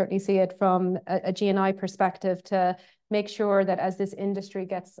can certainly see it from a GNI perspective, to make sure that as this industry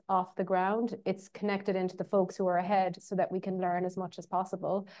gets off the ground, it's connected into the folks who are ahead, so that we can learn as much as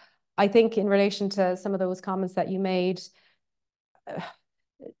possible. I think in relation to some of those comments that you made,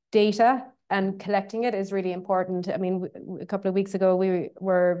 data and collecting it is really important. I mean, a couple of weeks ago, we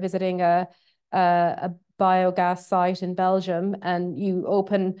were visiting a biogas site in Belgium, and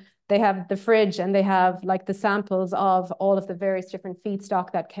they have the fridge and they have like the samples of all of the various different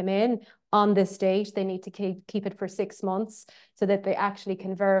feedstock that came in on this date. They need to keep it for 6 months so that they actually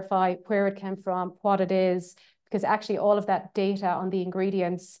can verify where it came from, what it is, because actually all of that data on the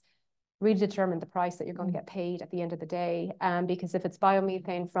ingredients really determine the price that you're going to get paid at the end of the day. Because if it's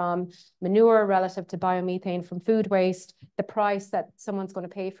biomethane from manure relative to biomethane from food waste, the price that someone's going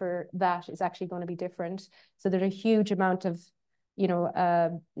to pay for that is actually going to be different. So there's a huge amount of,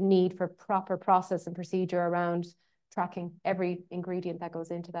 need for proper process and procedure around tracking every ingredient that goes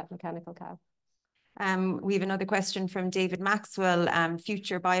into that mechanical cow. We have another question from David Maxwell,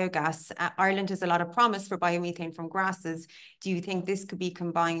 future biogas. Ireland has a lot of promise for biomethane from grasses. Do you think this could be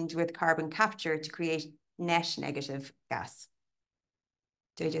combined with carbon capture to create net negative gas?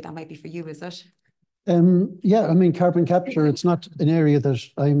 JJ, that might be for you, is it? Yeah, I mean, carbon capture, it's not an area that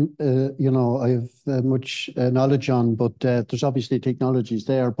I'm, I have much knowledge on, but there's obviously technologies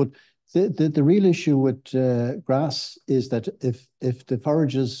there. But the real issue with grass is that if the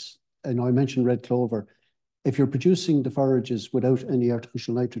forages, and I mentioned red clover, if you're producing the forages without any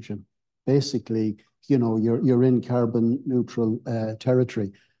artificial nitrogen, basically, you're in carbon neutral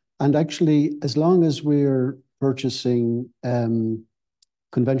territory. And actually, as long as we're purchasing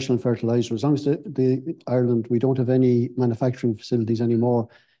conventional fertilizer, as long as the Ireland, we don't have any manufacturing facilities anymore,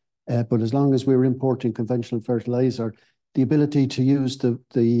 but as long as we're importing conventional fertilizer, the ability to use the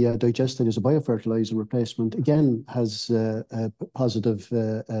digestate as a biofertilizer replacement again has positive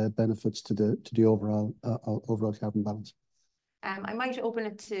benefits to the overall carbon balance. I might open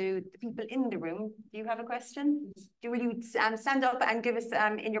it to the people in the room. Do you have a question? Will you stand up and give us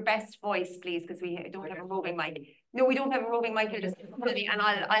in your best voice, please, because we don't have a roving mic. No, we don't have a roving mic. You'll just tell me, and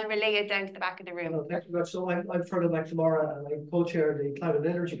I'll relay it down to the back of the room. Well, thank you very much. So I'm Ferdinand McNamara, and I co-chair the Climate and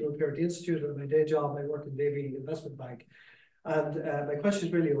Energy Group here at the Institute. And my day job, I work in Davy Investment Bank. And my question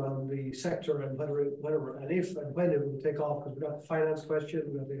is really around the sector and whether and if and when it will take off, because we've got the finance question,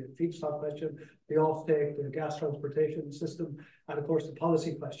 we've got the feedstock question, the offtake, the gas transportation system, and of course the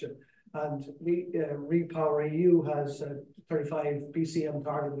policy question. And Repower EU has a 35 BCM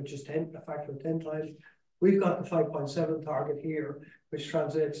target, which is a factor of 10 times. We've got the 5.7 target here, which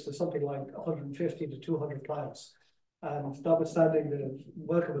translates to something like 150 to 200 plants. And notwithstanding the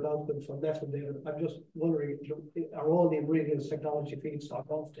welcome announcement from Neff and David, I'm just wondering, are all the ingredients, technology, feedstock,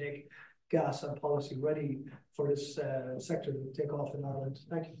 offtake, gas and policy ready for this sector to take off in Ireland?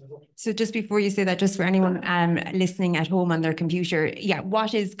 Thank you very much. So just before you say that, just for anyone listening at home on their computer,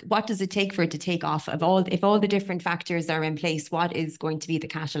 what does it take for it to take off? If all the different factors are in place, what is going to be the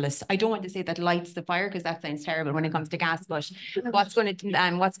catalyst? I don't want to say that lights the fire, because that sounds terrible when it comes to gas, but what's going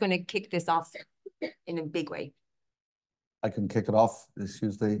to kick this off in a big way? I can kick it off. It's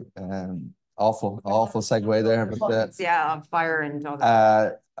usually awful segue there. But fire and all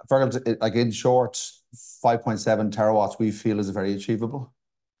that. Fergal, like in short, 5.7 terawatts we feel is very achievable.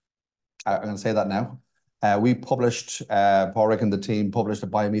 I'm going to say that now. We published, Padraig and the team published a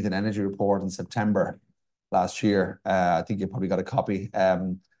biomethane energy report in September last year. I think you probably got a copy.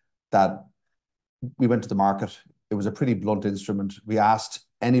 That we went to the market. It was a pretty blunt instrument. We asked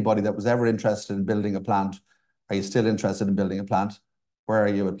anybody that was ever interested in building a plant, are you still interested in building a plant? Where are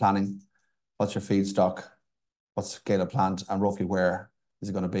you with planning? What's your feedstock? What's the scale of plant? And roughly where is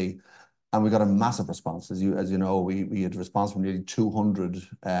it going to be? And we got a massive response. As you know, we had a response from nearly 200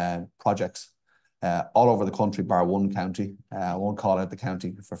 projects all over the country, bar one county. I won't call out the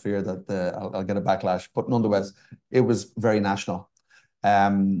county for fear that I'll get a backlash. But nonetheless, it was very national.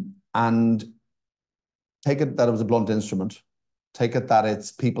 And take it that it was a blunt instrument. Take it that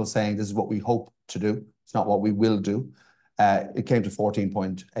it's people saying this is what we hope to do. It's not what we will do. It came to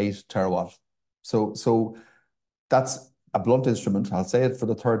 14.8 terawatt. So that's a blunt instrument. I'll say it for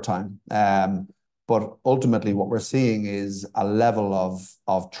the third time. But ultimately what we're seeing is a level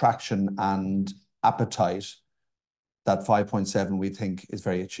of traction and appetite that 5.7 we think is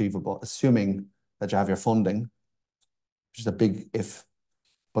very achievable, assuming that you have your funding, which is a big if.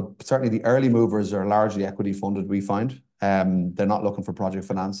 But certainly the early movers are largely equity funded, we find. They're not looking for project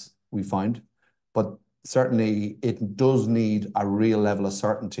finance, we find. But certainly it does need a real level of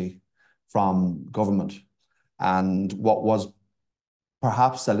certainty from government. And what was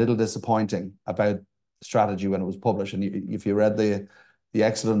perhaps a little disappointing about the strategy when it was published, and if you read the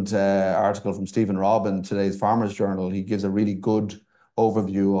excellent article from Stephen Robb in today's Farmers Journal, he gives a really good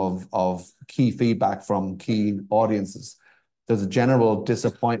overview of key feedback from key audiences. There's a general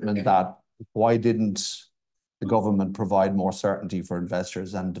disappointment that why didn't the government provide more certainty for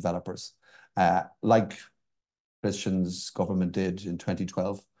investors and developers, like Christian's government did in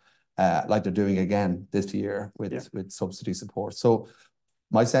 2012, like they're doing again this year with subsidy support. So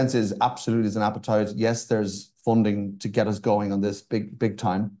my sense is absolutely there's an appetite. Yes, there's funding to get us going on this big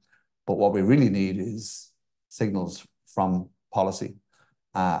time, but what we really need is signals from policy.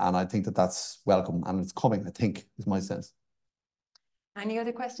 And I think that's welcome and it's coming, I think, is my sense. Any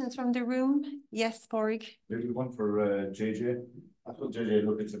other questions from the room? Yes, Padraig. Maybe one for JJ. I thought JJ,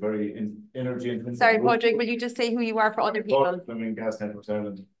 look, it's a very energy intensive. Sorry, Padraig, will you just say who you are for other people? I mean, Gas Networks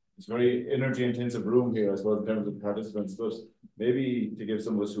Ireland. It's a very energy intensive room here, I suppose, in terms of participants, but maybe to give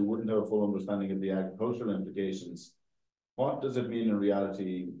some of us who wouldn't have a full understanding of the agricultural implications, what does it mean in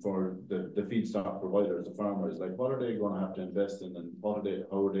reality for the feedstock providers, the farmers? Like, what are they going to have to invest in, and how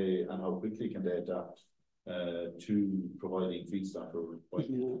are they, and how quickly can they adapt? to providing feedstock or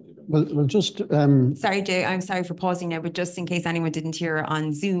Well, just sorry, Jay, I'm sorry for pausing now, but just in case anyone didn't hear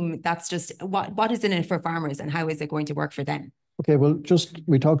on Zoom, that's just what is in it for farmers and how is it going to work for them? Okay, well, just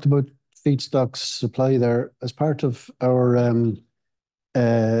we talked about feedstock supply there as part of our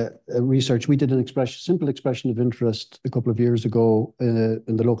research. We did an simple expression of interest a couple of years ago in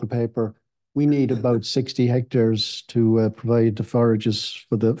the local paper. We need about 60 hectares to provide the forages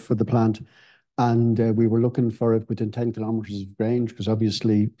for the plant. And we were looking for it within 10 kilometers of range, because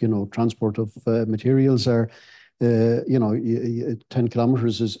obviously, you know, transport of materials are, 10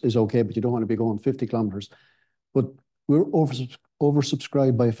 kilometers is okay, but you don't want to be going 50 kilometers. But we're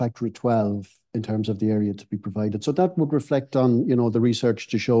oversubscribed by a factor of 12 in terms of the area to be provided. So that would reflect on, you know, the research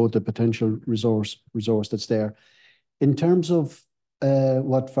to show the potential resource that's there. In terms of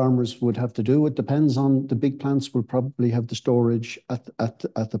what farmers would have to do, it depends on the big plants will probably have the storage at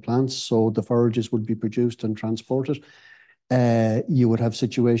the plants, so the forages would be produced and transported. You would have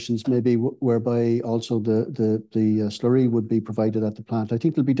situations maybe whereby also the slurry would be provided at the plant. I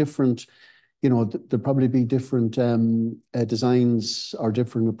think there'll be different, you know, there'll probably be different designs or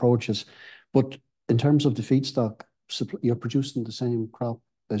different approaches. But in terms of the feedstock, you're producing the same crop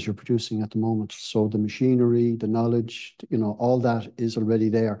as you're producing at the moment. So the machinery, the knowledge, you know, all that is already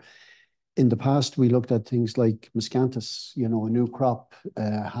there. In the past, we looked at things like miscanthus, you know, a new crop.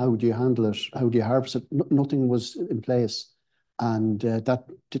 How do you handle it? How do you harvest it? Nothing was in place. And that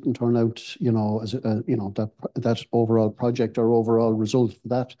didn't turn out, you know, as you know, that overall project or overall result for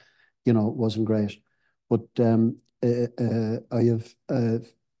that, you know, wasn't great. But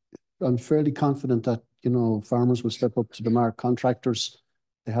I'm fairly confident that, you know, farmers will step up to the mark. Contractors,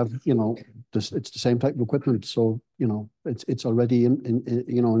 they have, you know, it's the same type of equipment, so you know it's already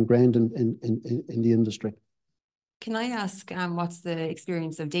ingrained in the industry. Can I ask what's the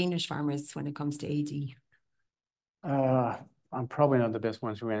experience of Danish farmers when it comes to AD? I'm probably not the best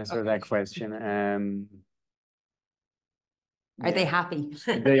one to answer that question. Are they happy?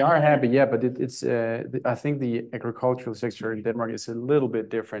 They are happy, yeah, but it's I think the agricultural sector in Denmark is a little bit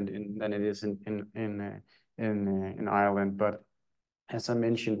different than it is in Ireland. But as I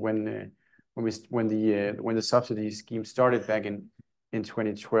mentioned, when the subsidy scheme started back in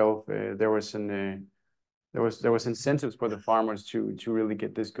 2012, there was incentives for the farmers to really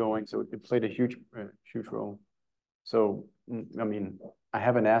get this going. So it played a huge role. So I mean, I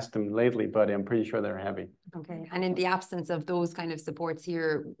haven't asked them lately, but I'm pretty sure they're happy. Okay, and in the absence of those kind of supports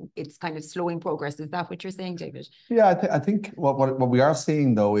here, it's kind of slowing progress. Is that what you're saying, David? Yeah, I think what we are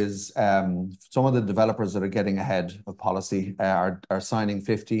seeing though is some of the developers that are getting ahead of policy are signing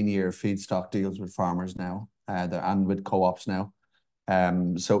 15-year feedstock deals with farmers now, and with co-ops now.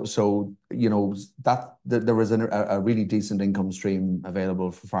 So you know that there is a really decent income stream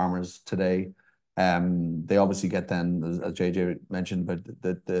available for farmers today. They obviously get then, as JJ mentioned, but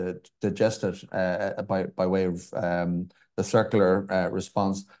the digested by way of the circular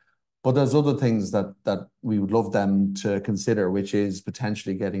response. But there's other things that we would love them to consider, which is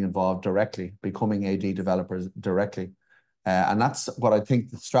potentially getting involved directly, becoming AD developers directly, and that's what I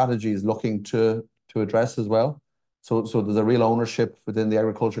think the strategy is looking to address as well. So there's a real ownership within the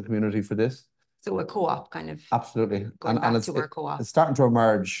agriculture community for this. So a co-op kind of. Absolutely. Going back to our co-op. It's starting to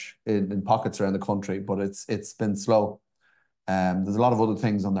emerge in pockets around the country, but it's been slow. There's a lot of other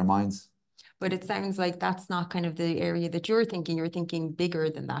things on their minds. But it sounds like that's not kind of the area that you're thinking. You're thinking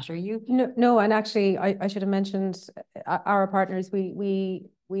bigger than that, are you? No, and actually, I should have mentioned our partners. We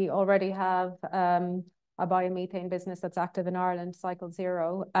already have a biomethane business that's active in Ireland, Cycle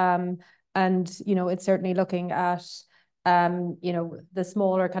Zero, and you know it's certainly looking at you know, the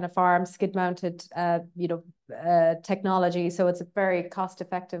smaller kind of farms, skid mounted, technology. So it's a very cost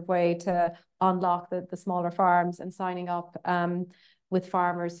effective way to unlock the smaller farms, and signing up with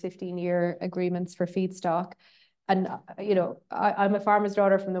farmers 15-year agreements for feedstock. And, you know, I'm a farmer's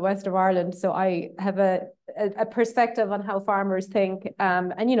daughter from the west of Ireland, so I have a perspective on how farmers think.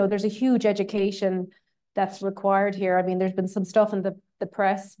 And, you know, there's a huge education that's required here. I mean, there's been some stuff in the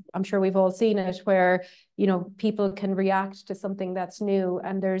press, I'm sure we've all seen it, where, you know, people can react to something that's new,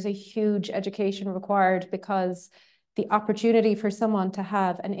 and there's a huge education required, because the opportunity for someone to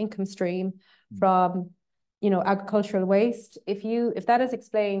have an income stream from, you know, agricultural waste, if that is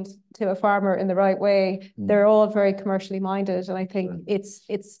explained to a farmer in the right way, they're all very commercially minded. And I think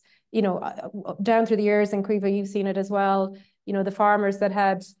it's you know, down through the years, and Caoimhe, you've seen it as well, you know, the farmers that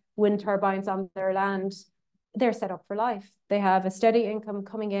had wind turbines on their land, they're set up for life. They have a steady income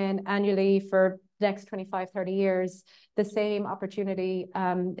coming in annually for the next 25, 30 years, the same opportunity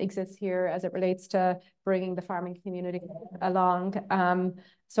exists here as it relates to bringing the farming community along.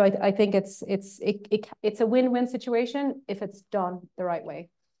 So I think it's a win-win situation if it's done the right way.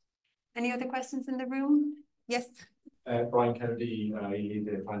 Any other questions in the room? Yes. Brian Kennedy, I lead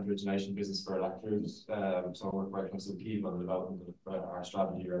the plant origination business for Electrode. So I work very closely with Keith on the development of our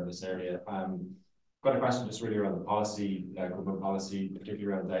strategy around this area. Got a question just really around the policy, government policy, particularly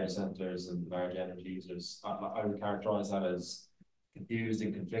around data centers and large energy users. I would characterize that as confused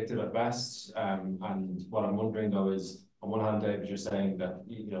and conflicted at best. And what I'm wondering though is, on one hand, David, you're saying that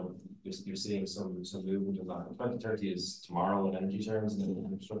you're seeing some movement in that. 2030 is tomorrow in energy terms and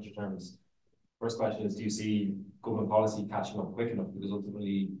in infrastructure terms. First question is, do you see government policy catching up quick enough? Because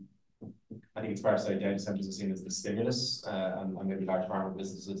ultimately, I think it's fair to say data centers are seen as the stimulus, and maybe large pharma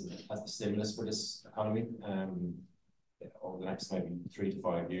businesses as the stimulus for this economy over the next maybe 3 to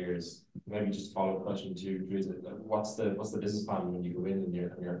 5 years. Maybe just a follow-up question to Teresa. What's the business plan when you go in and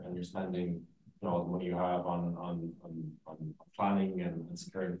you're spending all the money you have on planning and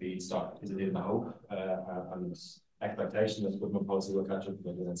securing feedstock? Is it in the hope and expectation that government policy will catch up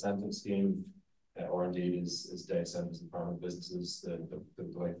with an incentive scheme? Or indeed is data centers and farming businesses the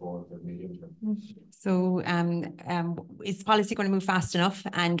way forward for the medium term? So is policy going to move fast enough,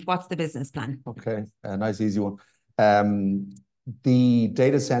 and what's the business plan? Okay, a nice easy one. The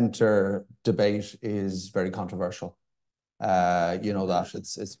data center debate is very controversial. You know that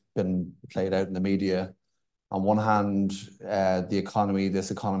it's been played out in the media. On one hand, this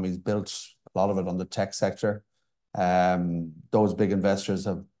economy is built, a lot of it on the tech sector. Those big investors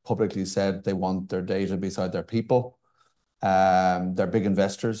have publicly said they want their data beside their people. They're big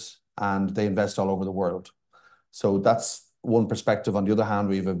investors and they invest all over the world. So that's one perspective. On the other hand,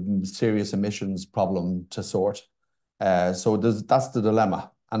 we have a serious emissions problem to sort. So that's the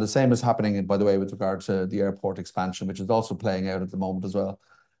dilemma. And the same is happening, by the way, with regard to the airport expansion, which is also playing out at the moment as well.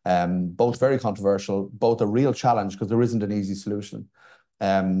 Both very controversial, both a real challenge because there isn't an easy solution.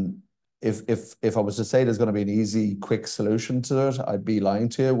 If I was to say there's going to be an easy, quick solution to it, I'd be lying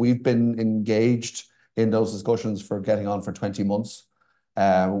to you. We've been engaged in those discussions for getting on for 20 months.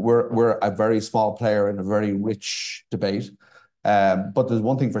 We're a very small player in a very rich debate. But there's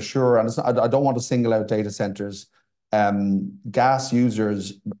one thing for sure, and I don't want to single out data centers. Gas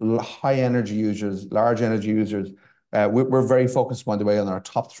users, high energy users, large energy users. We're very focused, by the way, on our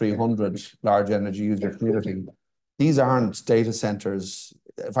top 300 large energy user community. These aren't data centers.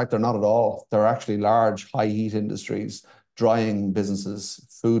 In fact, they're not at all. They're actually large, high heat industries, drying businesses,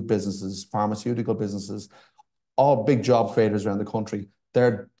 food businesses, pharmaceutical businesses, all big job creators around the country.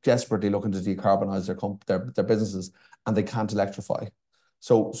 They're desperately looking to decarbonize their businesses, and they can't electrify.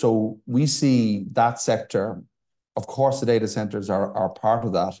 So we see that sector. Of course, the data centers are part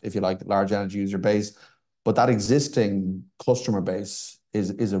of that, if you like, large energy user base. But that existing customer base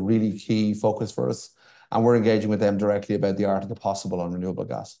is a really key focus for us. And we're engaging with them directly about the art of the possible on renewable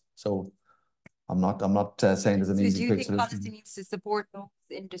gas. So I'm not saying there's an easy quick solution. Do you think policy needs to support those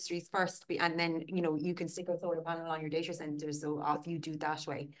industries first, and then you can stick a solar panel on your data centers, so off you do that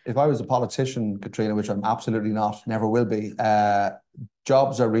way? If I was a politician, Katrina, which I'm absolutely not, never will be,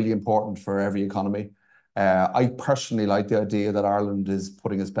 jobs are really important for every economy. I personally like the idea that Ireland is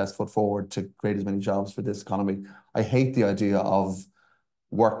putting its best foot forward to create as many jobs for this economy. I hate the idea of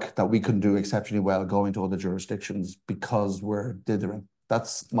work that we can do exceptionally well going to other jurisdictions because we're dithering.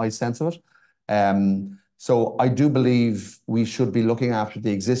 That's my sense of it. So I do believe we should be looking after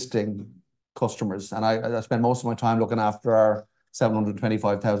the existing customers. And I spend most of my time looking after our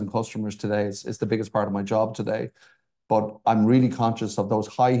 725,000 customers today. It's the biggest part of my job today. But I'm really conscious of those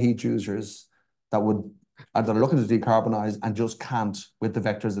high heat users that are looking to decarbonize and just can't with the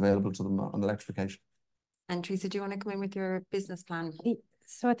vectors available to them on electrification. And Teresa, do you want to come in with your business plan?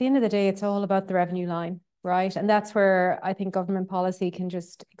 So at the end of the day, it's all about the revenue line, right? And that's where I think government policy can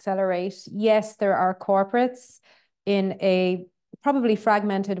just accelerate. Yes, there are corporates in a probably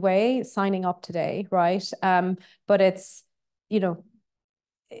fragmented way signing up today, right? But it's,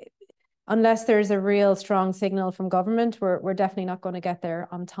 unless there's a real strong signal from government, we're definitely not going to get there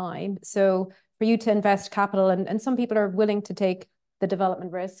on time. So for you to invest capital, and some people are willing to take the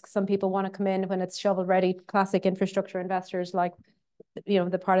development risk. Some people want to come in when it's shovel ready, classic infrastructure investors like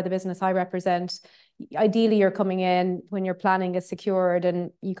the part of the business I represent. Ideally, you're coming in when your planning is secured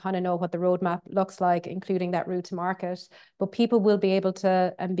and you kind of know what the roadmap looks like, including that route to market. But people will be able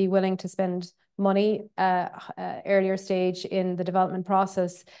to and be willing to spend money earlier stage in the development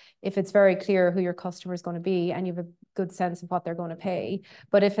process, if it's very clear who your customer is going to be and you have a good sense of what they're going to pay.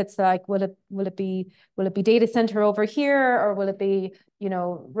 But if it's like, will it be data center over here, or will it be, you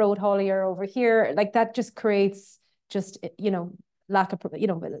know, road haulier over here? Like that just creates just, you know, lack of, you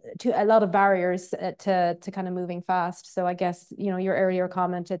know, a lot of barriers to kind of moving fast. So I guess, you know, your earlier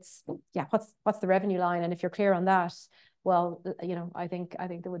comment, it's, yeah, what's the revenue line? And if you're clear on that, well, you know, I think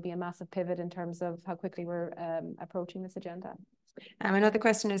there would be a massive pivot in terms of how quickly we're approaching this agenda. Another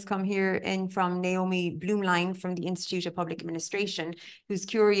question has come here in from Naomi Bloomline from the Institute of Public Administration, who's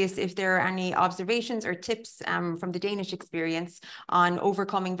curious if there are any observations or tips from the Danish experience on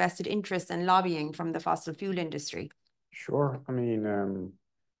overcoming vested interests and lobbying from the fossil fuel industry. Sure. I mean,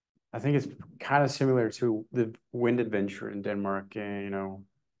 I think it's kind of similar to the wind adventure in Denmark, you know,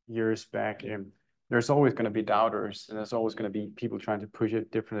 years back. There's always going to be doubters, and there's always going to be people trying to push a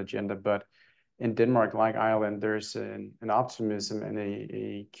different agenda. But in Denmark, like Ireland, there's an optimism and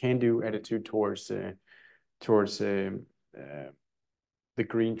a can-do attitude towards the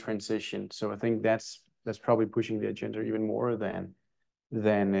green transition. So I think that's probably pushing the agenda even more than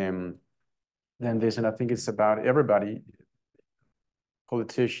this. And I think it's about everybody,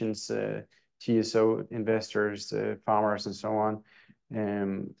 politicians, TSO investors, farmers, and so on,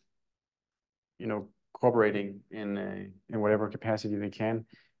 you know, cooperating in whatever capacity they can.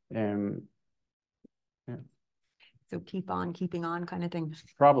 Yeah. So keep on keeping on kind of thing.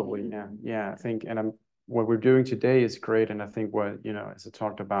 Probably, yeah. Yeah, I think, and what we're doing today is great. And I think what, you know, as I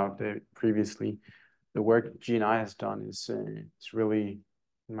talked about previously, the work GNI has done is really,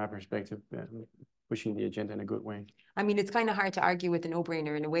 in my perspective, pushing the agenda in a good way. I mean, it's kind of hard to argue with a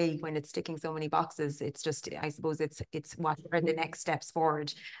no-brainer in a way when it's ticking so many boxes. It's just, I suppose it's what are the next steps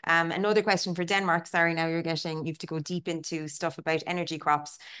forward. Another question for Denmark. Sorry, now you have to go deep into stuff about energy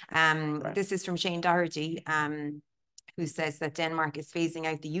crops. Right. This is from Shane Doherty, who says that Denmark is phasing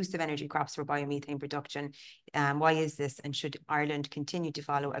out the use of energy crops for biomethane production. Why is this? And should Ireland continue to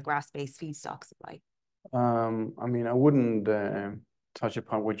follow a grass-based feedstock supply? I mean, I wouldn't touch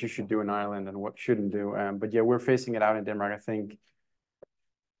upon what you should do in Ireland and what shouldn't do. But yeah, we're phasing it out in Denmark. I think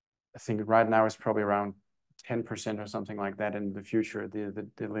right now it's probably around 10% or something like that. In the future,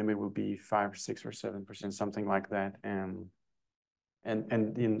 the limit will be 5, 6, or 7%, something like that. And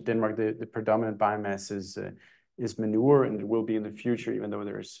in Denmark, the predominant biomass is manure, and it will be in the future, even though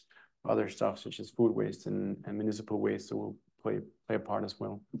there's other stuff such as food waste and municipal waste that will play a part as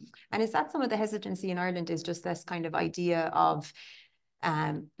well. And is that some of the hesitancy in Ireland, is just this kind of idea of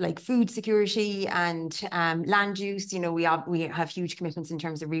like food security and land use? You know, we have huge commitments in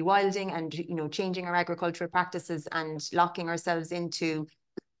terms of rewilding and, you know, changing our agricultural practices, and locking ourselves into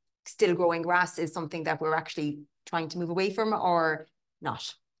still growing grass is something that we're actually trying to move away from, or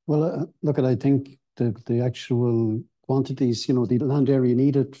not? Well, look, I think the actual quantities, you know, the land area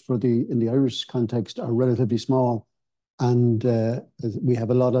needed in the Irish context are relatively small, and we have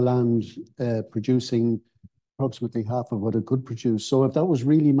a lot of land producing approximately half of what it could produce. So if that was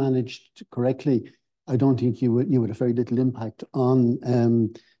really managed correctly, I don't think you would have very little impact on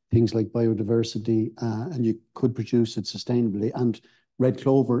things like biodiversity, and you could produce it sustainably. And red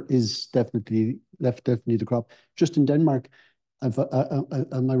clover is definitely the crop. Just in Denmark,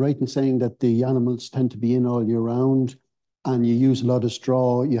 am I right in saying that the animals tend to be in all year round, and you use a lot of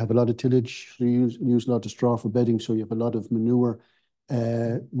straw, you have a lot of tillage, so you use a lot of straw for bedding, so you have a lot of manure.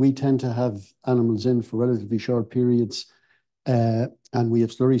 We tend to have animals in for relatively short periods, and we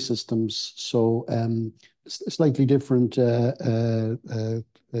have slurry systems, so slightly different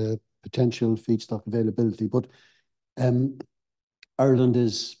potential feedstock availability. But Ireland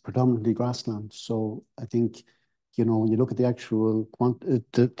is predominantly grassland, so I think, you know, when you look at the actual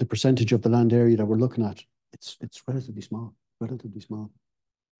the percentage of the land area that we're looking at, it's relatively small. Relatively small.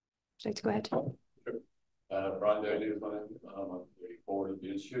 Would you like to go ahead? Sure. Brian Daly is my name. I'm on the board of the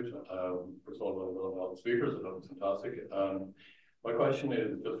Institute. First of all, I love all the speakers. I thought it was fantastic. My question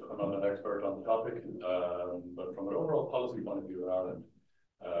is, just, I'm not an expert on the topic, but from an overall policy point of view in Ireland,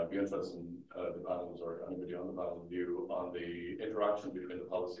 be interested in the panels, or anybody on the panel view on the interaction between the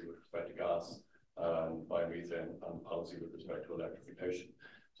policy with respect to gas and biomethane, and policy with respect to electrification.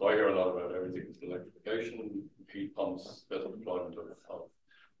 So I hear a lot about everything from electrification, heat pumps, better deployment of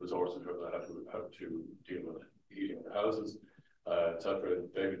resources that have to deal with heating of the houses, etc.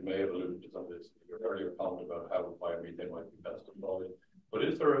 David may have alluded to some of this in your earlier comment about how biomethane might be best deployed. But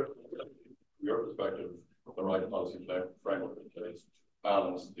is there, from your perspective, the right policy framework in place to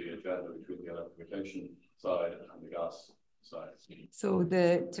balance the agenda between the electrification side and the gas side? So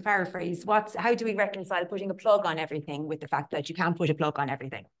to paraphrase, how do we reconcile putting a plug on everything with the fact that you can't put a plug on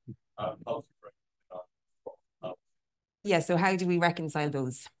everything? Policy framework. Yeah, so how do we reconcile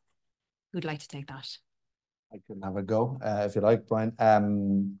those? Who'd like to take that? I can have a go, if you like,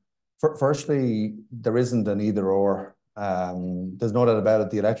 Brian. Firstly, there isn't an either or. There's no doubt about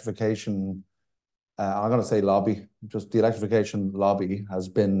it. The electrification, I'm going to say lobby, just the electrification lobby has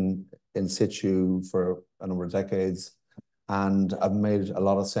been in situ for a number of decades and have made a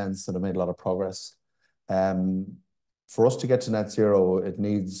lot of sense and have made a lot of progress. For us to get to net zero, it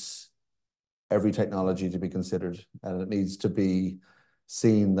needs every technology to be considered, and it needs to be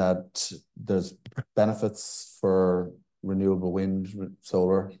seen that there's benefits for renewable wind,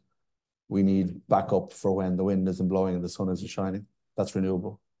 solar. We need backup for when the wind isn't blowing and the sun isn't shining. That's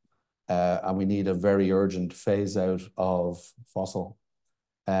renewable. And we need a very urgent phase out of fossil.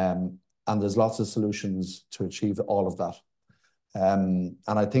 And there's lots of solutions to achieve all of that. And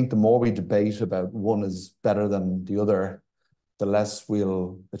I think the more we debate about one is better than the other, the less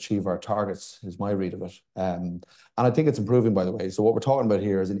we'll achieve our targets, is my read of it. And I think it's improving, by the way. So what we're talking about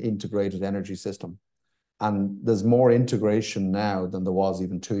here is an integrated energy system. And there's more integration now than there was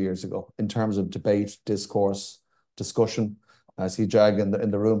even 2 years ago in terms of debate, discourse, discussion. I see Jag in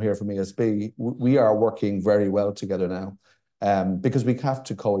the room here from ESB. We are working very well together now, because we have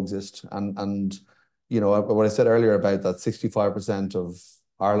to coexist. And you know, what I said earlier about that 65% of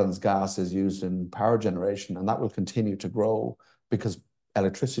Ireland's gas is used in power generation, and that will continue to grow because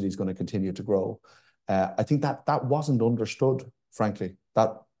electricity is going to continue to grow. I think that wasn't understood, frankly, that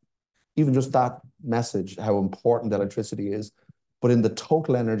even just that message, how important electricity is. But in the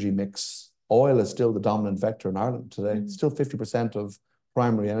total energy mix, oil is still the dominant vector in Ireland today. It's still 50% of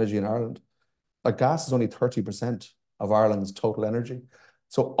primary energy in Ireland. Like gas is only 30% of Ireland's total energy.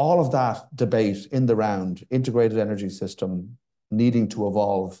 So all of that debate in the round, integrated energy system needing to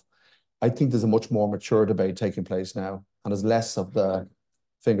evolve, I think there's a much more mature debate taking place now, and there's less of the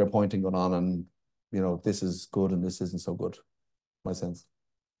finger pointing going on and, you know, this is good and this isn't so good, my sense.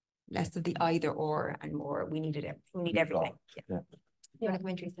 Less of the either or and more, we need everything. Yeah. Yeah.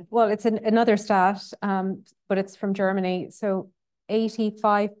 Well, it's another stat, but it's from Germany. So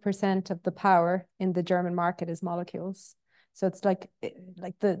 85% of the power in the German market is molecules. So it's like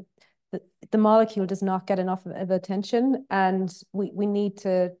the molecule does not get enough of attention, and we need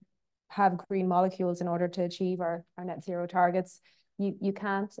to have green molecules in order to achieve our net zero targets. You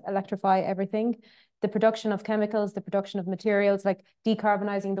can't electrify everything. The production of chemicals, the production of materials, like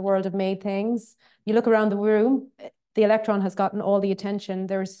decarbonising the world of made things. You look around the room, the electron has gotten all the attention.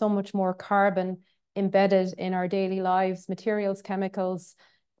 There is so much more carbon embedded in our daily lives, materials, chemicals,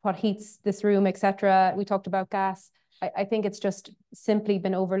 what heats this room, etc. We talked about gas. I think it's just simply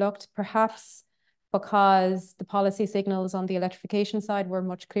been overlooked, perhaps because the policy signals on the electrification side were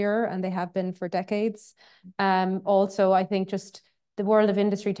much clearer, and they have been for decades. Also, I think just the world of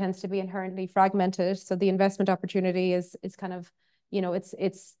industry tends to be inherently fragmented. So the investment opportunity is kind of, you know, it's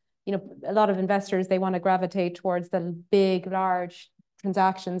you know, a lot of investors, they want to gravitate towards the big, large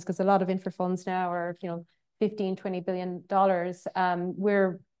transactions because a lot of infra funds now are, you know, $15, $20 billion.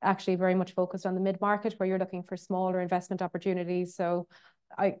 We're actually very much focused on the mid-market where you're looking for smaller investment opportunities. So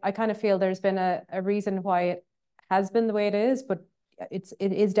I kind of feel there's been a reason why it has been the way it is, but it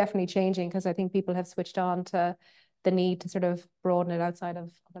is definitely changing because I think people have switched on to the need to sort of broaden it outside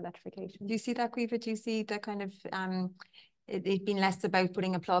of electrification. Do you see that, Caoimhe? Do you see that kind of it's been less about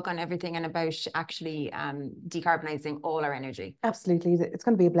putting a plug on everything and about actually decarbonising all our energy? Absolutely. It's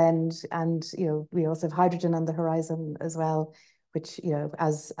going to be a blend. And, you know, we also have hydrogen on the horizon as well, which, you know,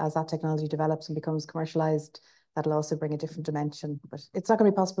 as that technology develops and becomes commercialised, that'll also bring a different dimension. But it's not going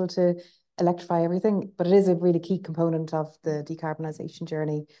to be possible to electrify everything, but it is a really key component of the decarbonisation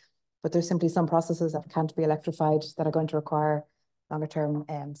journey. But there's simply some processes that can't be electrified that are going to require longer term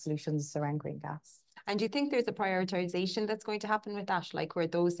solutions around green gas. And do you think there's a prioritisation that's going to happen with that? Like where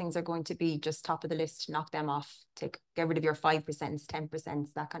those things are going to be just top of the list, knock them off, get rid of your 5%,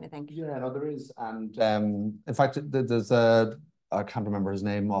 10%, that kind of thing? Yeah, no, there is. And in fact, there's I can't remember his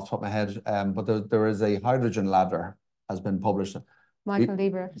name off the top of my head, but there is a hydrogen ladder has been published. Michael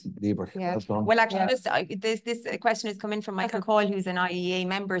Lieber. Yeah. Well, actually, this question has come in from Michael Call, who's an IIEA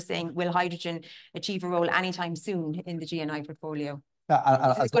member, saying, will hydrogen achieve a role anytime soon in the GNI portfolio?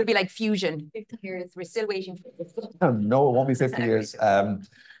 It's going to be like fusion. 50 years. We're still waiting for this. No, it won't be 50 years. But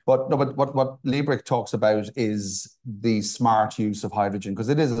what Liebrich talks about is the smart use of hydrogen, because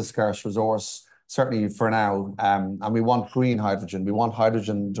it is a scarce resource, certainly for now. And we want green hydrogen. We want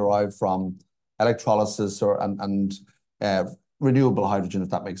hydrogen derived from electrolysis and renewable hydrogen, if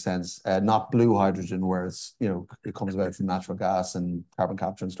that makes sense. Not blue hydrogen, where it's, you know, it comes about from natural gas and carbon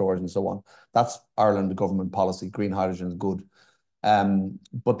capture and storage and so on. That's Ireland government policy. Green hydrogen is good.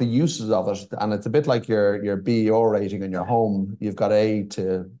 But the uses of it, and it's a bit like your BEO rating in your home. You've got A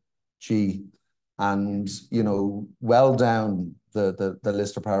to G, and you know, well down the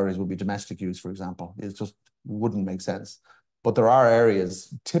list of priorities would be domestic use, for example. It just wouldn't make sense. But there are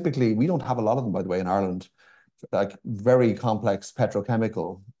areas, typically, we don't have a lot of them, by the way, in Ireland, like very complex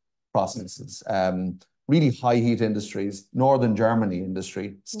petrochemical processes, really high heat industries, Northern Germany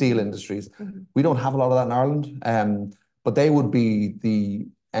industry, steel industries. We don't have a lot of that in Ireland, but they would be the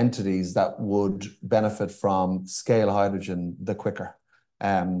entities that would benefit from scale hydrogen the quicker.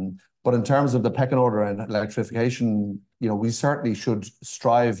 But in terms of the pecking order and electrification, you know, we certainly should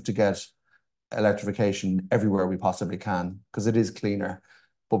strive to get electrification everywhere we possibly can, because it is cleaner.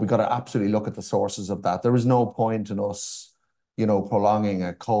 But we've got to absolutely look at the sources of that. There is no point in us, you know, prolonging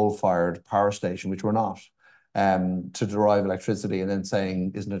a coal-fired power station, which we're not, to derive electricity and then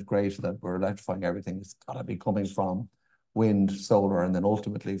saying, isn't it great that we're electrifying everything? It's got to be coming from wind, solar, and then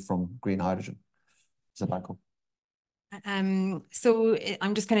ultimately from green hydrogen. Is it back up? So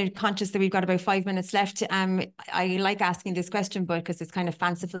I'm just kind of conscious that we've got about 5 minutes left. I like asking this question, but because it's kind of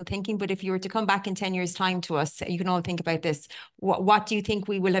fanciful thinking, but if you were to come back in 10 years' time to us, you can all think about this. What do you think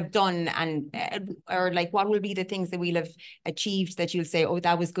we will have done? And or like, what will be the things that we'll have achieved that you'll say, oh,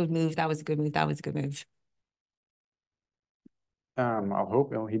 that was a good move, that was a good move, that was a good move? I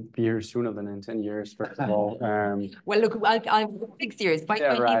hope he'd be here sooner than in 10 years, first of all. Well, look, I'm 6 years. By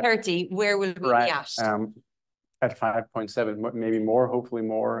 2030, where will we be at? At 5.7, maybe more, hopefully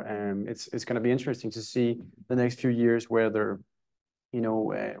more. It's going to be interesting to see the next few years whether, you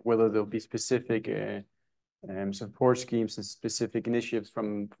know, whether there'll be specific support schemes and specific initiatives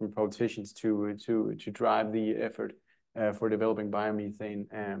from politicians to drive the effort for developing biomethane.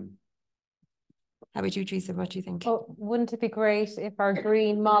 How about you, Teresa? What do you think? Oh, wouldn't it be great if our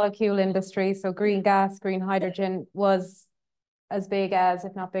green molecule industry, so green gas, green hydrogen, was as big as,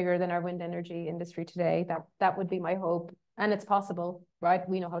 if not bigger than, our wind energy industry today? That would be my hope. And it's possible, right?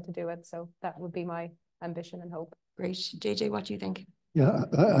 We know how to do it. So that would be my ambition and hope. Great. JJ, what do you think? Yeah,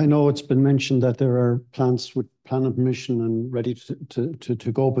 I know it's been mentioned that there are plants with planning permission and ready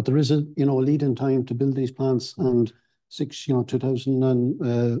to go, but there is a, you know, a lead in time to build these plants, and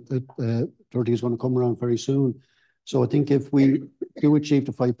 2030 is going to come around very soon. So I think if we do achieve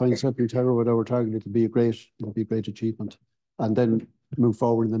the 5.7 terawatt hour target, it'll be a great achievement, and then move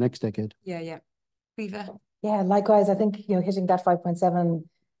forward in the next decade. Yeah. Viva? Yeah, likewise, I think, you know, hitting that 5.7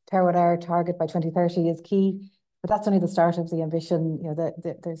 terawatt hour target by 2030 is key, but that's only the start of the ambition. You know,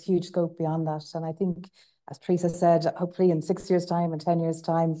 there's huge scope beyond that. And I think, as Teresa said, hopefully in 6 years' time and 10 years'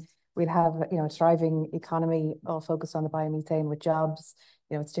 time, we'll have, you know, a thriving economy all focused on the biomethane, with jobs,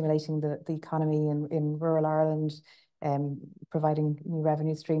 you know, stimulating the economy in rural Ireland, providing new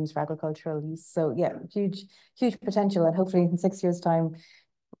revenue streams for agricultural use. So yeah, huge potential. And hopefully in 6 years' time,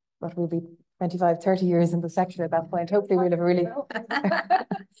 what will be 25, 30 years in the sector at that point, hopefully we'll have really,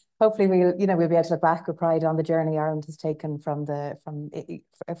 hopefully we'll be able to look back with pride on the journey Ireland has taken from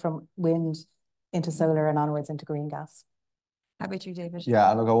wind into solar and onwards into green gas. How about you, David?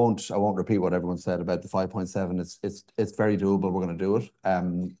 Yeah, look, I won't repeat what everyone said about the 5.7. It's very doable. We're going to do it.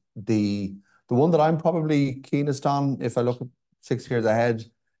 The one that I'm probably keenest on, if I look at 6 years ahead,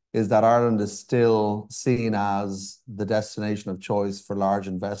 is that Ireland is still seen as the destination of choice for large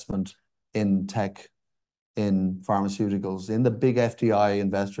investment in tech, in pharmaceuticals, in the big FDI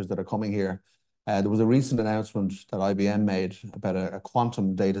investors that are coming here. There was a recent announcement that IBM made about a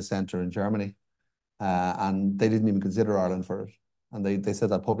quantum data center in Germany, and they didn't even consider Ireland for it. And they said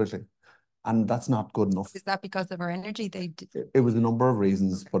that publicly. And that's not good enough. Is that because of our energy? It was a number of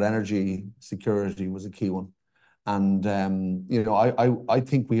reasons, but energy security was a key one. And, you know, I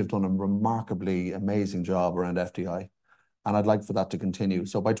think we have done a remarkably amazing job around FDI. And I'd like for that to continue.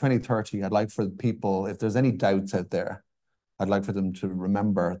 So by 2030, I'd like for people, if there's any doubts out there, I'd like for them to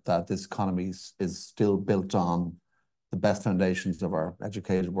remember that this economy is still built on the best foundations of our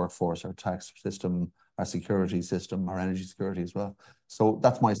educated workforce, our tax system, our security system, our energy security as well. So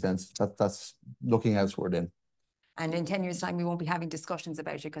that's my sense. That's looking outward in. And in 10 years' time, we won't be having discussions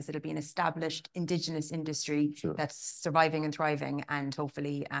about it because it'll be an established Indigenous industry that's surviving and thriving, and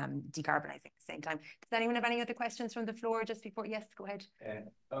hopefully decarbonising at the same time. Does anyone have any other questions from the floor just before? Yes, go ahead.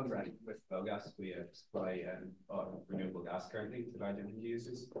 I'm ready. With Biogas, we supply renewable gas currently to large energy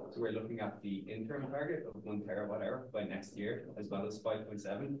users. So we're looking at the interim target of 1 terawatt hour by next year, as well as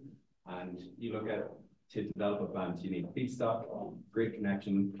 5.7. And you look at, to develop a plant, you need feedstock, grid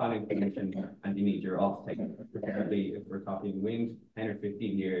connection, planning permission, and you need your offtake. Preferably, if we're talking wind, 10 or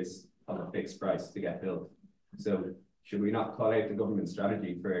 15 years of a fixed price to get built. So should we not call out the government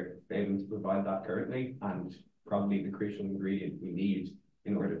strategy for failing to provide that currently? And probably the crucial ingredient we need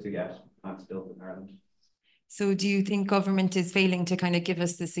in order to get plants built in Ireland. So do you think government is failing to kind of give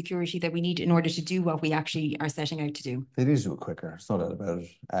us the security that we need in order to do what we actually are setting out to do? They need to do it quicker. It's not doubt about it.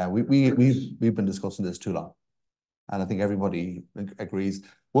 We've been discussing this too long, and I think everybody agrees.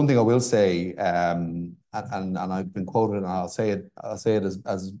 One thing I will say, and I've been quoted, and I'll say it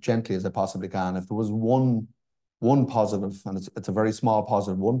as gently as I possibly can. If there was one positive, and it's a very small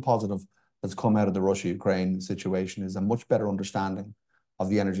positive, one positive that's come out of the Russia-Ukraine situation is a much better understanding of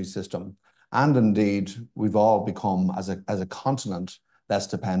the energy system. And indeed, we've all become, as a continent, less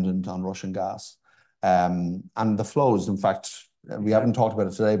dependent on Russian gas. And the flows, in fact, we haven't talked about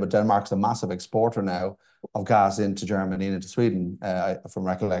it today, but Denmark's a massive exporter now of gas into Germany and into Sweden, from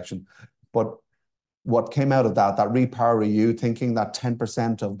recollection. But what came out of that REPowerEU thinking that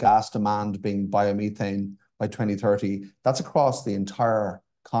 10% of gas demand being biomethane by 2030, that's across the entire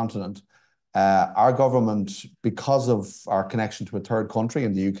continent. Our government, because of our connection to a third country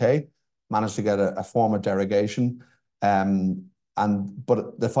in the UK, managed to get a form of derogation. But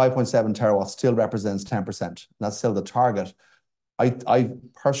the 5.7 terawatts still represents 10%. That's still the target. I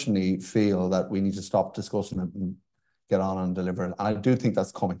personally feel that we need to stop discussing it and get on and deliver it. And I do think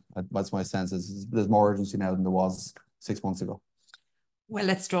that's coming. That's my sense. There's more urgency now than there was 6 months ago. Well,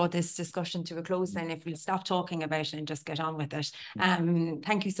 let's draw this discussion to a close then, if we'll stop talking about it and just get on with it.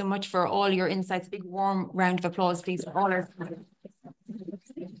 Thank you so much for all your insights. Big warm round of applause, please, for all our...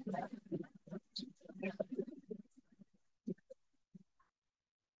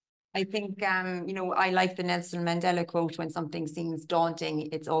 I think, you know, I like the Nelson Mandela quote, when something seems daunting,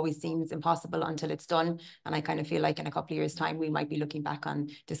 it always seems impossible until it's done. And I kind of feel like in a couple of years' time, we might be looking back on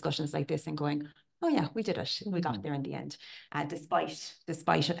discussions like this and going, oh yeah, we did it. We got there in the end, despite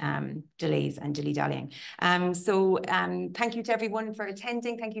delays and dilly-dallying. Thank you to everyone for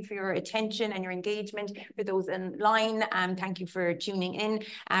attending. Thank you for your attention and your engagement. For those online, thank you for tuning in.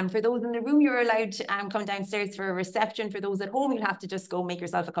 For those in the room, you're allowed to come downstairs for a reception. For those at home, you'll have to just go make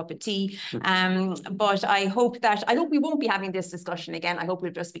yourself a cup of tea. But I hope we won't be having this discussion again. I hope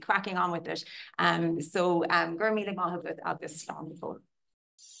we'll just be cracking on with it. Gurmí le maith agus.